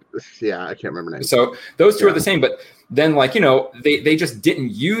 Yeah, I can't remember names. So those two are the same, but then they just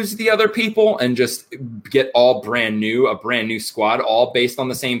didn't use the other people and just get a brand new squad, all based on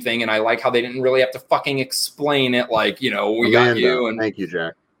the same thing. And I like how they didn't really have to fucking explain it. Like, we got you. And thank you,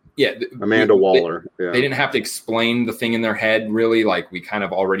 Jack. Yeah. Amanda Waller. They didn't have to explain the thing in their head really. Like we kind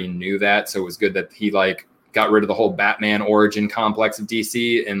of already knew that. So it was good that he got rid of the whole Batman origin complex of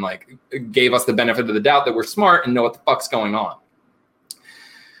DC and gave us the benefit of the doubt that we're smart and know what the fuck's going on.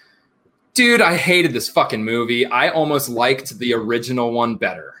 Dude, I hated this fucking movie. I almost liked the original one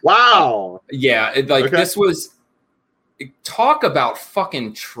better. Wow. This was talk about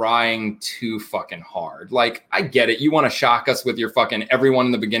fucking trying too fucking hard. Like, I get it. You want to shock us with your fucking everyone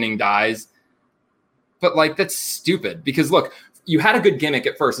in the beginning dies. But that's stupid because look, you had a good gimmick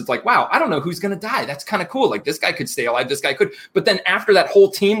at first. It's like, wow, I don't know who's going to die. That's kind of cool. Like this guy could stay alive. This guy could. But then after that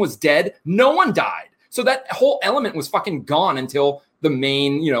whole team was dead, no one died. So that whole element was fucking gone until the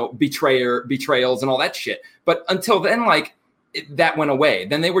main, betrayals and all that shit. But until then, that went away.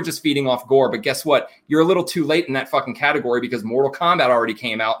 Then they were just feeding off gore. But guess what? You're a little too late in that fucking category because Mortal Kombat already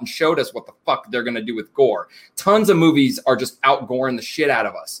came out and showed us what the fuck they're going to do with gore. Tons of movies are just out-goring the shit out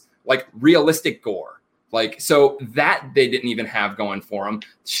of us. Like realistic gore. So that they didn't even have going for them.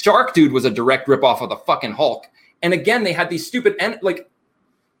 Shark Dude was a direct ripoff of the fucking Hulk. And again, they had these stupid,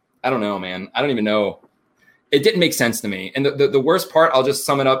 I don't know, man. I don't even know. It didn't make sense to me. And the worst part, I'll just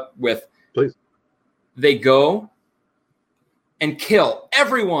sum it up with, please. They go and kill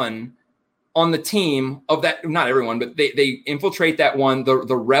everyone on the team of that. Not everyone, but they infiltrate that one,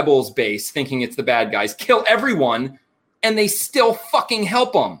 the rebels base, thinking it's the bad guys, kill everyone, and they still fucking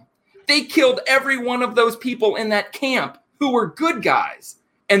help them. They killed every one of those people in that camp who were good guys.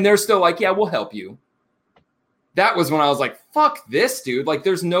 And they're still like, yeah, we'll help you. That was when I was like, fuck this, dude.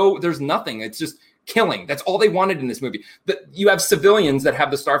 There's nothing. It's just killing. That's all they wanted in this movie. You have civilians that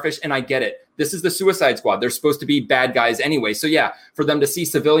have the starfish, and I get it. This is the Suicide Squad. They're supposed to be bad guys anyway. So yeah, for them to see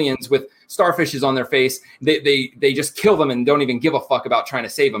civilians with starfishes on their face, they just kill them and don't even give a fuck about trying to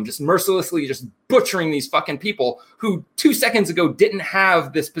save them. Just mercilessly just butchering these fucking people who 2 seconds ago didn't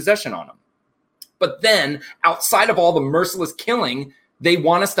have this possession on them. But then outside of all the merciless killing, they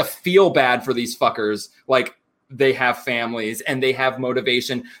want us to feel bad for these fuckers. Like, they have families and they have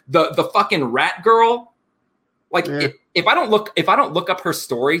motivation. The fucking rat girl, like if I don't look up her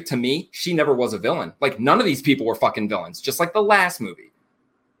story, to me, she never was a villain. Like, none of these people were fucking villains, just like the last movie.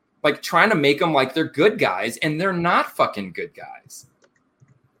 Like, trying to make them like they're good guys, and they're not fucking good guys.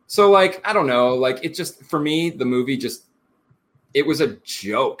 So, like, I don't know. Like, it just, for me, the movie just, it was a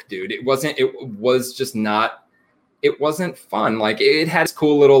joke, dude. It wasn't fun. Like, it had its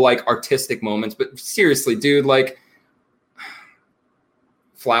cool little like artistic moments, but seriously, dude, like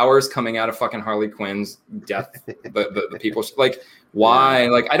flowers coming out of fucking Harley Quinn's death, the people, like, why?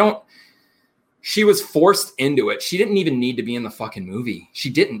 Like, she was forced into it. She didn't even need to be in the fucking movie. She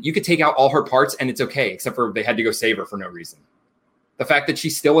didn't. You could take out all her parts and it's okay, except for they had to go save her for no reason. The fact that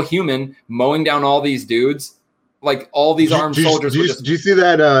she's still a human mowing down all these dudes, like all these armed soldiers. Did you see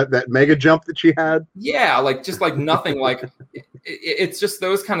that mega jump that she had? Yeah, like just like nothing. Like it's just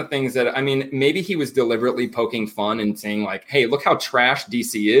those kind of things that, I mean, maybe he was deliberately poking fun and saying like, "Hey, look how trash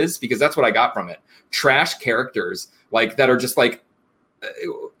DC is," because that's what I got from it. Trash characters like that are just like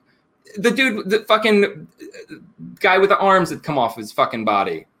the dude, the fucking guy with the arms that come off his fucking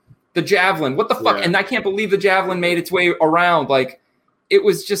body, the javelin. What the fuck? Yeah. And I can't believe the javelin made its way around. Like, it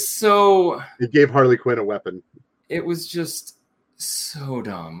was just so. It gave Harley Quinn a weapon. It was just so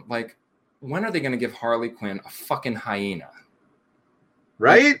dumb. Like, when are they going to give Harley Quinn a fucking hyena?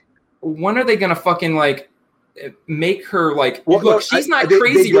 Right? Like, when are they going to fucking, like, make her, like, look, she's not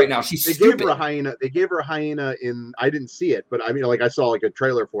crazy right now. She's stupid. They gave her a hyena in, I didn't see it, but I mean, like, I saw, like, a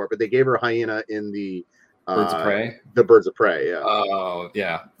trailer for it, but they gave her a hyena in the Birds of Prey? The Birds of Prey, yeah. Oh,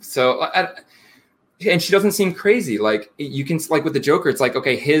 yeah. So, and she doesn't seem crazy. Like, you can, like with the Joker, it's like,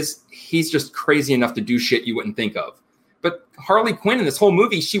 okay, he's just crazy enough to do shit you wouldn't think of. But Harley Quinn in this whole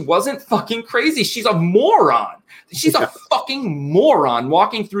movie, she wasn't fucking crazy. She's a moron. She's a fucking moron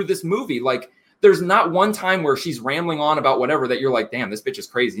walking through this movie. Like, there's not one time where she's rambling on about whatever that you're like, damn, this bitch is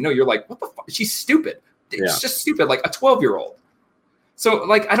crazy. No, you're like, what the fuck? She's stupid. It's just stupid, like a 12-year-old. So,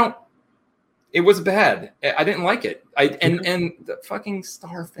 like, it was bad. I didn't like it. And the fucking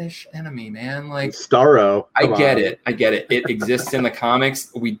starfish enemy, man. Like, Starro. I get it. It exists in the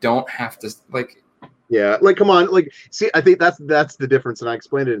comics. We don't have to, like. Yeah, like, come on. Like, see, I think that's the difference, and I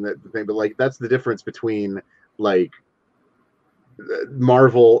explained it in the thing, but like, that's the difference between like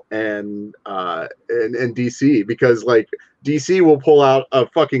Marvel and DC, because like DC will pull out a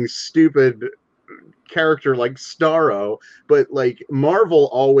fucking stupid character like Starro, but like Marvel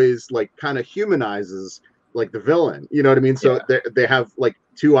always like kind of humanizes like the villain, you know what I mean? So they have like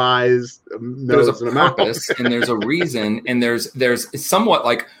two eyes, a nose, there's a and purpose, a mouth. and there's a reason, and there's somewhat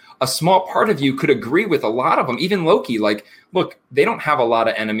like a small part of you could agree with a lot of them. Even Loki, like, look, they don't have a lot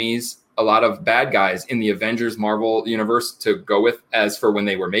of enemies, a lot of bad guys in the Avengers Marvel universe to go with as for when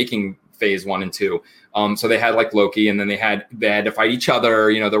they were making phase 1 and 2. So they had like Loki, and then they had to fight each other.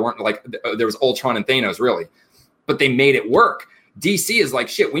 You know, there weren't like, there was Ultron and Thanos really, but they made it work. DC is like,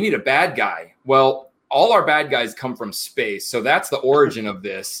 shit, we need a bad guy. Well, all our bad guys come from space. So that's the origin of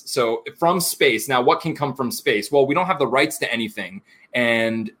this. So from space. Now, what can come from space? Well, we don't have the rights to anything.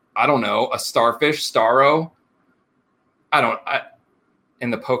 And I don't know, a starfish, Starro.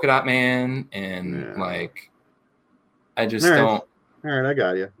 And the Polka Dot Man. And like, I just don't. All right, I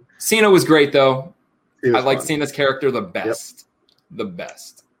got you. Cena was great, though. I like Cena's character the best. Yep. The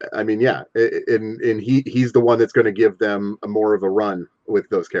best. I mean, yeah. And he's the one that's going to give them more of a run with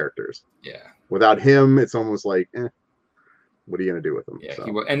those characters. Yeah. Without him, it's almost like, what are you going to do with him? Yeah,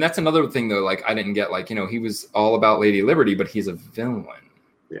 so. And that's another thing, though. Like, I didn't get, like, you know, he was all about Lady Liberty, but he's a villain.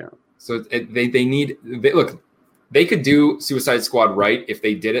 Yeah. So look, they could do Suicide Squad right if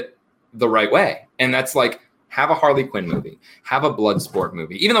they did it the right way. And that's like, have a Harley Quinn movie, have a Bloodsport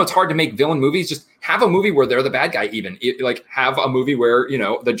movie. Even though it's hard to make villain movies, just have a movie where they're the bad guy. Like, have a movie where, you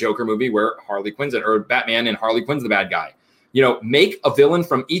know, the Joker movie where Harley Quinn's it, or Batman and Harley Quinn's the bad guy. You know, make a villain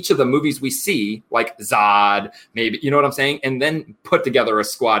from each of the movies we see, like Zod, maybe, you know what I'm saying? And then put together a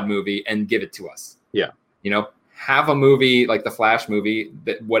squad movie and give it to us. Yeah. You know, have a movie like the Flash movie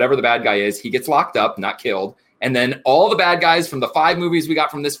that whatever the bad guy is, he gets locked up, not killed. And then all the bad guys from the 5 movies we got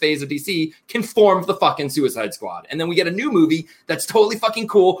from this phase of DC can form the fucking Suicide Squad. And then we get a new movie that's totally fucking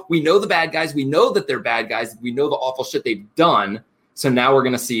cool. We know the bad guys. We know that they're bad guys. We know the awful shit they've done. So now we're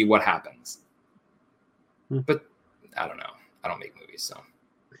going to see what happens. But I don't know. I don't make movies, so.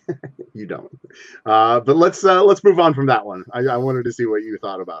 You don't. But let's move on from that one. I wanted to see what you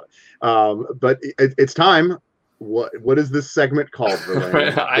thought about it. But it's time. What is this segment called,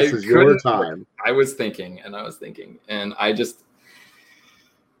 Verlaine? This is your time. I was thinking, and I just,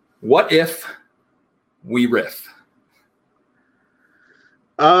 what if we riff?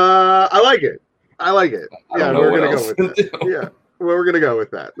 I like it. Yeah, we're gonna go with that. Do. Yeah, well, we're gonna go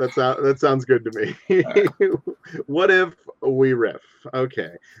with that. That sounds good to me. Right. What if we riff?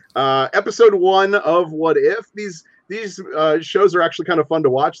 Okay. Episode 1 of What If. These shows are actually kind of fun to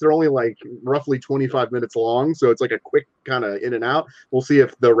watch. They're only like roughly 25 minutes long, so it's like a quick kind of in and out. We'll see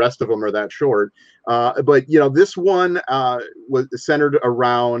if the rest of them are that short. But this one was centered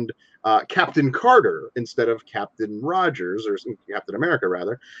around Captain Carter instead of Captain Rogers, or Captain America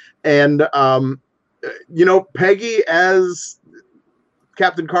rather. And Peggy as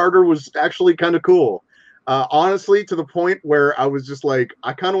Captain Carter was actually kind of cool. Honestly, to the point where I was just like,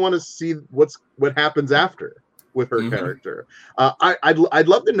 I kind of want to see what happens after with her character. I'd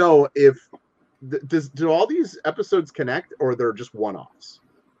love to know if do all these episodes connect, or they're just one-offs?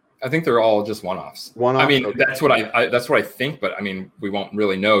 I think they're all just one-offs. I mean, okay. That's what I think, but I mean, we won't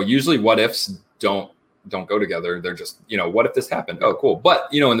really know. Usually, what ifs don't go together. They're just, what if this happened? Oh, cool. But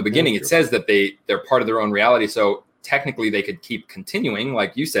in the beginning, it says that they're part of their own reality. So technically, they could keep continuing,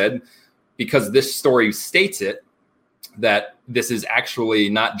 like you said, because this story states it, that this is actually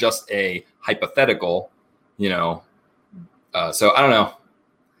not just a hypothetical. So I don't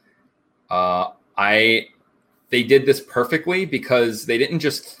know. They did this perfectly because they didn't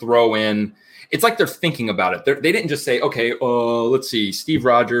just throw in. It's like they're thinking about it. They didn't just say, okay, let's see, Steve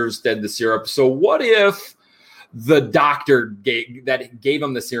Rogers did the serum. So what if the doctor that gave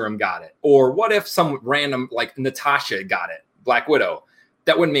him the serum got it? Or what if some random, like Natasha got it, Black Widow?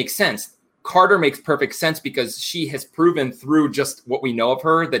 That wouldn't make sense. Carter makes perfect sense because she has proven through just what we know of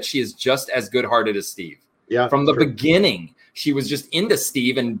her that she is just as good-hearted as Steve. Yeah, from the beginning, she was just into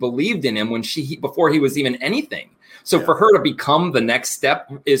Steve and believed in him before he was even anything. So for her to become the next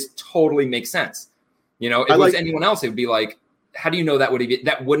step totally makes sense. If it was anyone else, it would be like, how do you know that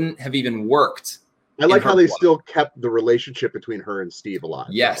wouldn't have even worked? I like how they still kept the relationship between her and Steve alive.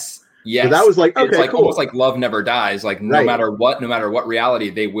 Yes. So that was like, okay, it's like cool. Almost like love never dies. Like no matter what reality,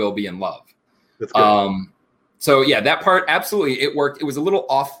 they will be in love. That's good. So yeah, that part absolutely it worked. It was a little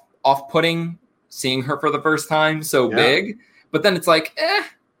off-putting seeing her for the first time big, but then it's like,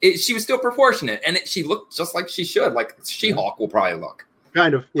 she was still proportionate, and she looked just like she should, like She-Hulk will probably look.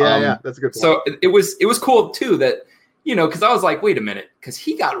 Kind of, yeah, that's a good point. So it was cool too that because I was like, wait a minute, because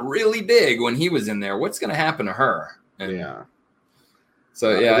he got really big when he was in there. What's going to happen to her? And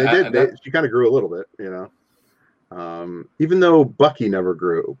so she kind of grew a little bit, even though Bucky never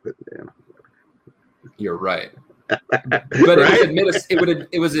grew. But, You're right. But right?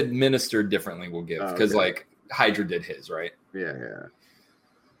 it was administered differently, we'll give, because like Hydra did his, right? Yeah.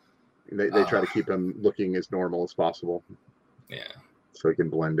 They try to keep him looking as normal as possible. Yeah. So he can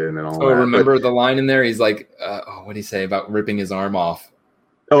blend in and all that. Oh, remember the line in there? He's like, what did he say about ripping his arm off?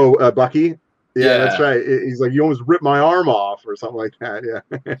 Oh, Bucky? Yeah, that's right. He's like, you almost ripped my arm off or something like that. Yeah.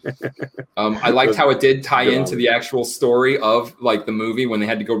 I liked how it did tie into the actual story of like the movie when they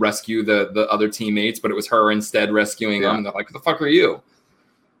had to go rescue the other teammates, but it was her instead rescuing them. And they're like, "What the fuck are you?"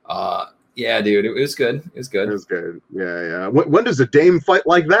 Yeah, dude, it was good. It was good. It was good. Yeah. When does a dame fight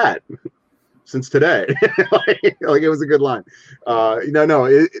like that? Since today. like it was a good line.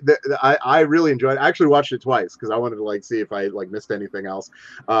 I really enjoyed it. I actually watched it twice because I wanted to like see if I like missed anything else.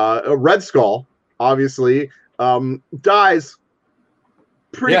 Red Skull obviously dies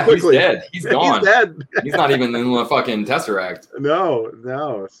pretty quickly. He's dead. He's gone. He's dead. He's not even in the fucking Tesseract.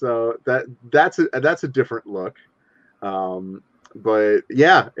 No. So that's a different look. But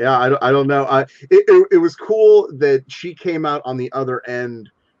yeah, I don't know. It was cool that she came out on the other end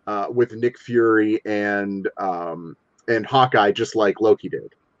with Nick Fury and Hawkeye, just like Loki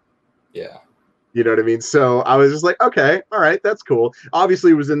did. Yeah. You know what I mean? So I was just like, okay, all right, that's cool.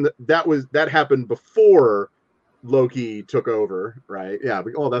 Obviously, it was that happened before Loki took over, right? Yeah.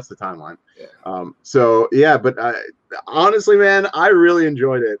 That's the timeline. Yeah. But honestly, man, I really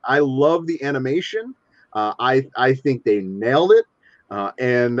enjoyed it. I love the animation. I think they nailed it.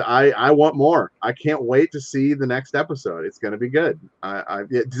 And I want more. I can't wait to see the next episode. It's going to be good.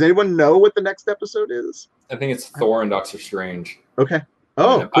 Does anyone know what the next episode is? I think it's Thor and Doctor Strange. Okay.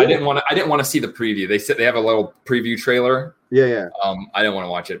 Oh, cool. I didn't want to see the preview. They said they have a little preview trailer. Yeah. I didn't want to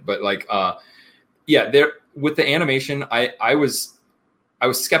watch it, but like, there with the animation, I was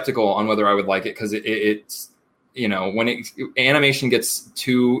skeptical on whether I would like it because you know, when animation gets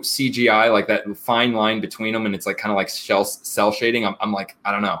too CGI, like that fine line between them, and it's like kind of like cell shading. I'm like,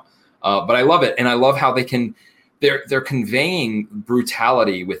 I don't know, but I love it, and I love how they're conveying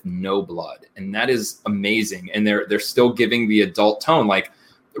brutality with no blood, and that is amazing. And they're still giving the adult tone, like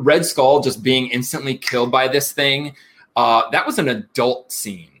Red Skull just being instantly killed by this thing. That was an adult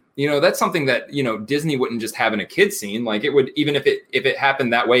scene. You know, that's something that, you know, Disney wouldn't just have in a kid scene. Like, it would, even if it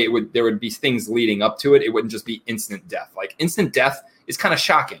happened that way, there would be things leading up to it. It wouldn't just be instant death. Like, instant death is kind of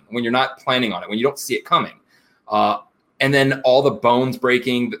shocking when you're not planning on it, when you don't see it coming. And then all the bones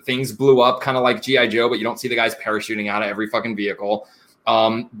breaking, things blew up, kind of like G.I. Joe, but you don't see the guys parachuting out of every fucking vehicle.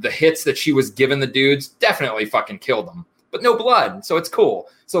 The hits that she was giving the dudes definitely fucking killed them, but no blood. So it's cool.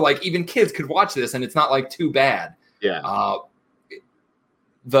 So like even kids could watch this and it's not like too bad. Yeah.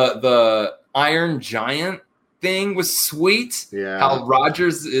 The Iron Giant thing was sweet. Yeah. How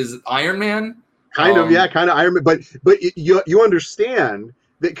Rogers is Iron Man. Kind of Iron Man. But you understand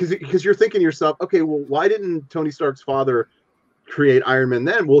that because you're thinking to yourself, okay, well, why didn't Tony Stark's father create Iron Man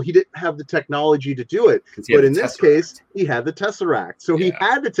then? Well, he didn't have the technology to do it. But in this case, he had the Tesseract. So he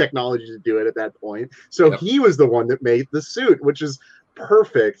had the technology to do it at that point. So he was the one that made the suit, which is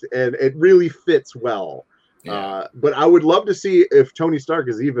perfect. And it really fits well. Yeah. But I would love to see if Tony Stark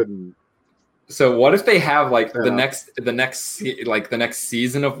is even. So what if they have like the next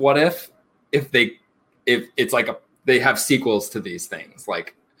season of What If it's like they have sequels to these things,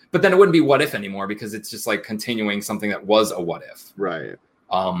 like, but then it wouldn't be What If anymore because it's just like continuing something that was a What If. Right.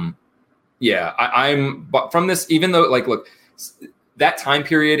 But from this, even though like, look, that time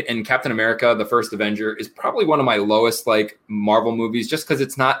period in Captain America, the First Avenger is probably one of my lowest like Marvel movies, just because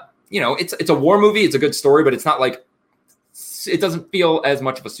it's not. You know, it's a war movie. It's a good story, but it's not like, it doesn't feel as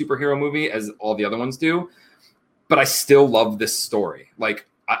much of a superhero movie as all the other ones do. But I still love this story. Like,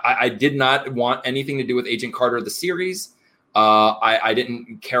 I did not want anything to do with Agent Carter, the series. I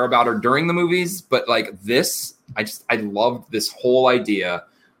didn't care about her during the movies, but like this, I loved this whole idea.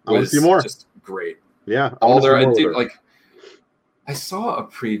 I want to see more. Just great. Yeah. I saw a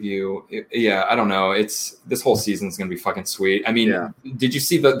preview. I don't know. This whole season's going to be fucking sweet. I mean, Did you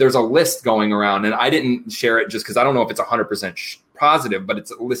see there's a list going around, and I didn't share it just because I don't know if it's 100% positive, but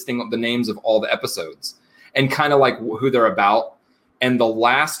it's listing the names of all the episodes and kind of like who they're about. And the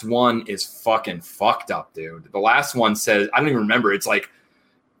last one is fucking fucked up, dude. The last one says, I don't even remember. It's like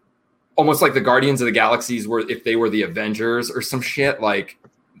almost like the Guardians of the Galaxies were if they were the Avengers or some shit. Like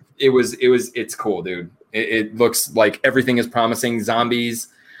it's cool, dude. It looks like everything is promising. Zombies,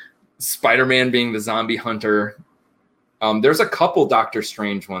 Spider-Man being the zombie hunter. There's a couple Doctor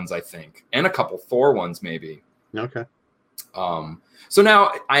Strange ones, I think, and a couple Thor ones, maybe. Okay. So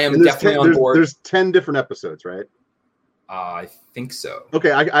now I am definitely on board. There's 10 different episodes, right? I think so.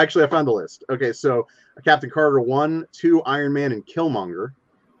 Okay, I found the list. Okay, so Captain Carter 1, 2 Iron Man and Killmonger.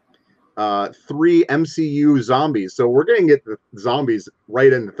 3 MCU zombies. So we're going to get the zombies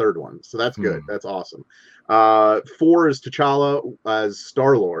right in the third one. So that's good. That's awesome. 4 is T'Challa as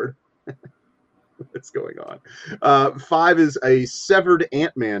Star-Lord. What's going on? 5 is a severed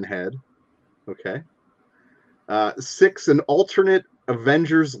Ant-Man head. Okay. 6, an alternate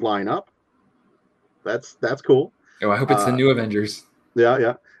Avengers lineup. That's cool. Oh, I hope it's the new Avengers.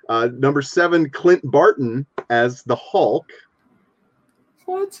 Yeah. Number 7, Clint Barton as the Hulk.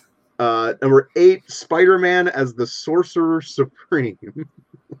 What? Number 8, Spider-Man as the Sorcerer Supreme.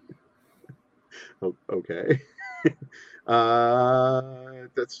 Okay.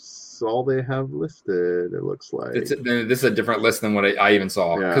 That's all they have listed, it looks like. This is a different list than what I even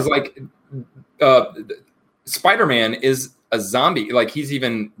saw. Because, Spider-Man is a zombie. Like, he's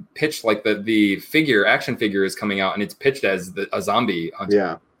even pitched, like, the action figure is coming out, and it's pitched as a zombie hunter.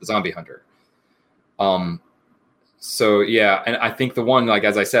 Yeah. The zombie hunter. So yeah, and I think the one, like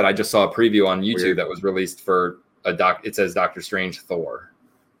as I said, I just saw a preview on YouTube that was released for it says Doctor Strange Thor.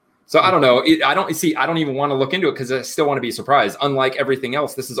 So I don't know. I don't even want to look into it because I still want to be surprised. Unlike everything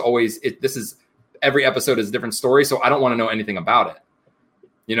else, this is every episode is a different story, so I don't want to know anything about it.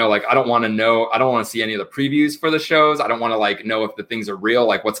 You know, like I don't want to see any of the previews for the shows. I don't want to like know if the things are real,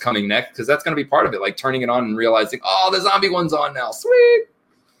 like what's coming next, because that's going to be part of it. Like turning it on and realizing, oh, the zombie one's on now, sweet.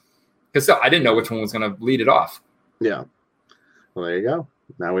 Because I didn't know which one was going to lead it off. Yeah. Well, there you go.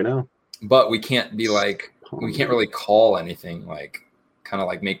 Now we know. But we can't really call anything, like kind of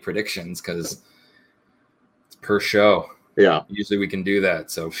like make predictions because it's per show. Yeah. Usually we can do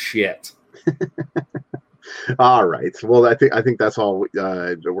that. So shit. All right. Well, I think that's all we're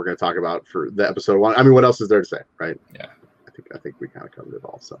going to talk about for the episode 1. I mean, what else is there to say, right? Yeah. I think we kind of covered it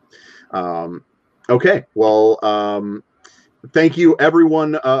all. So, okay. Well, Thank you,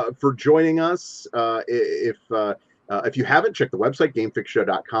 everyone, for joining us. If you haven't, checked the website,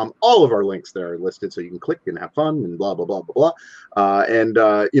 gamefixshow.com. All of our links there are listed, so you can click and have fun and blah, blah, blah, blah,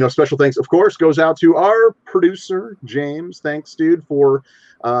 blah. Special thanks, of course, goes out to our producer, James. Thanks, dude, for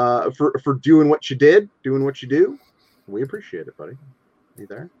doing what you did, doing what you do. We appreciate it, buddy. You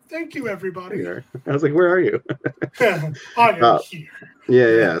there? Thank you, everybody. You there? I was like, where are you? I am here.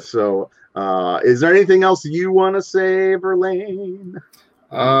 Yeah. So, is there anything else you want to say, Verlaine?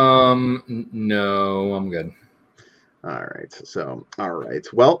 No, I'm good. All right.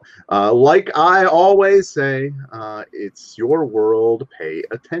 Well, like I always say, it's your world. Pay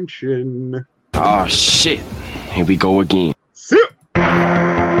attention. Oh, shit. Here we go again. Sit.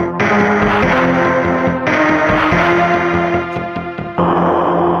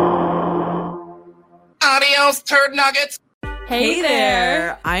 Adios, turd nuggets. Hey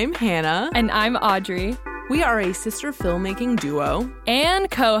there. I'm Hannah. And I'm Audrey. We are a sister filmmaking duo and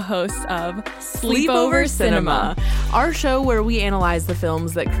co-hosts of Sleepover Cinema, our show where we analyze the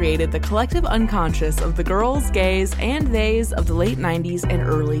films that created the collective unconscious of the girls, gays, and theys of the late 90s and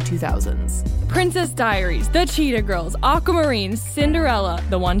early 2000s. Princess Diaries, The Cheetah Girls, Aquamarine, Cinderella,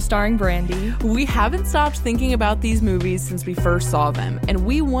 the one starring Brandy. We haven't stopped thinking about these movies since we first saw them, and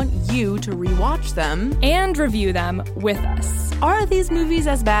we want you to rewatch them and review them with us. Are these movies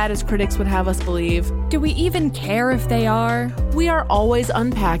as bad as critics would have us believe? Do we even care if they are? We are always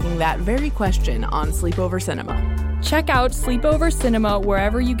unpacking that very question on Sleepover Cinema. Check out Sleepover Cinema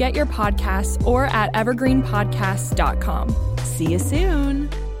wherever you get your podcasts or at evergreenpodcasts.com. See you soon.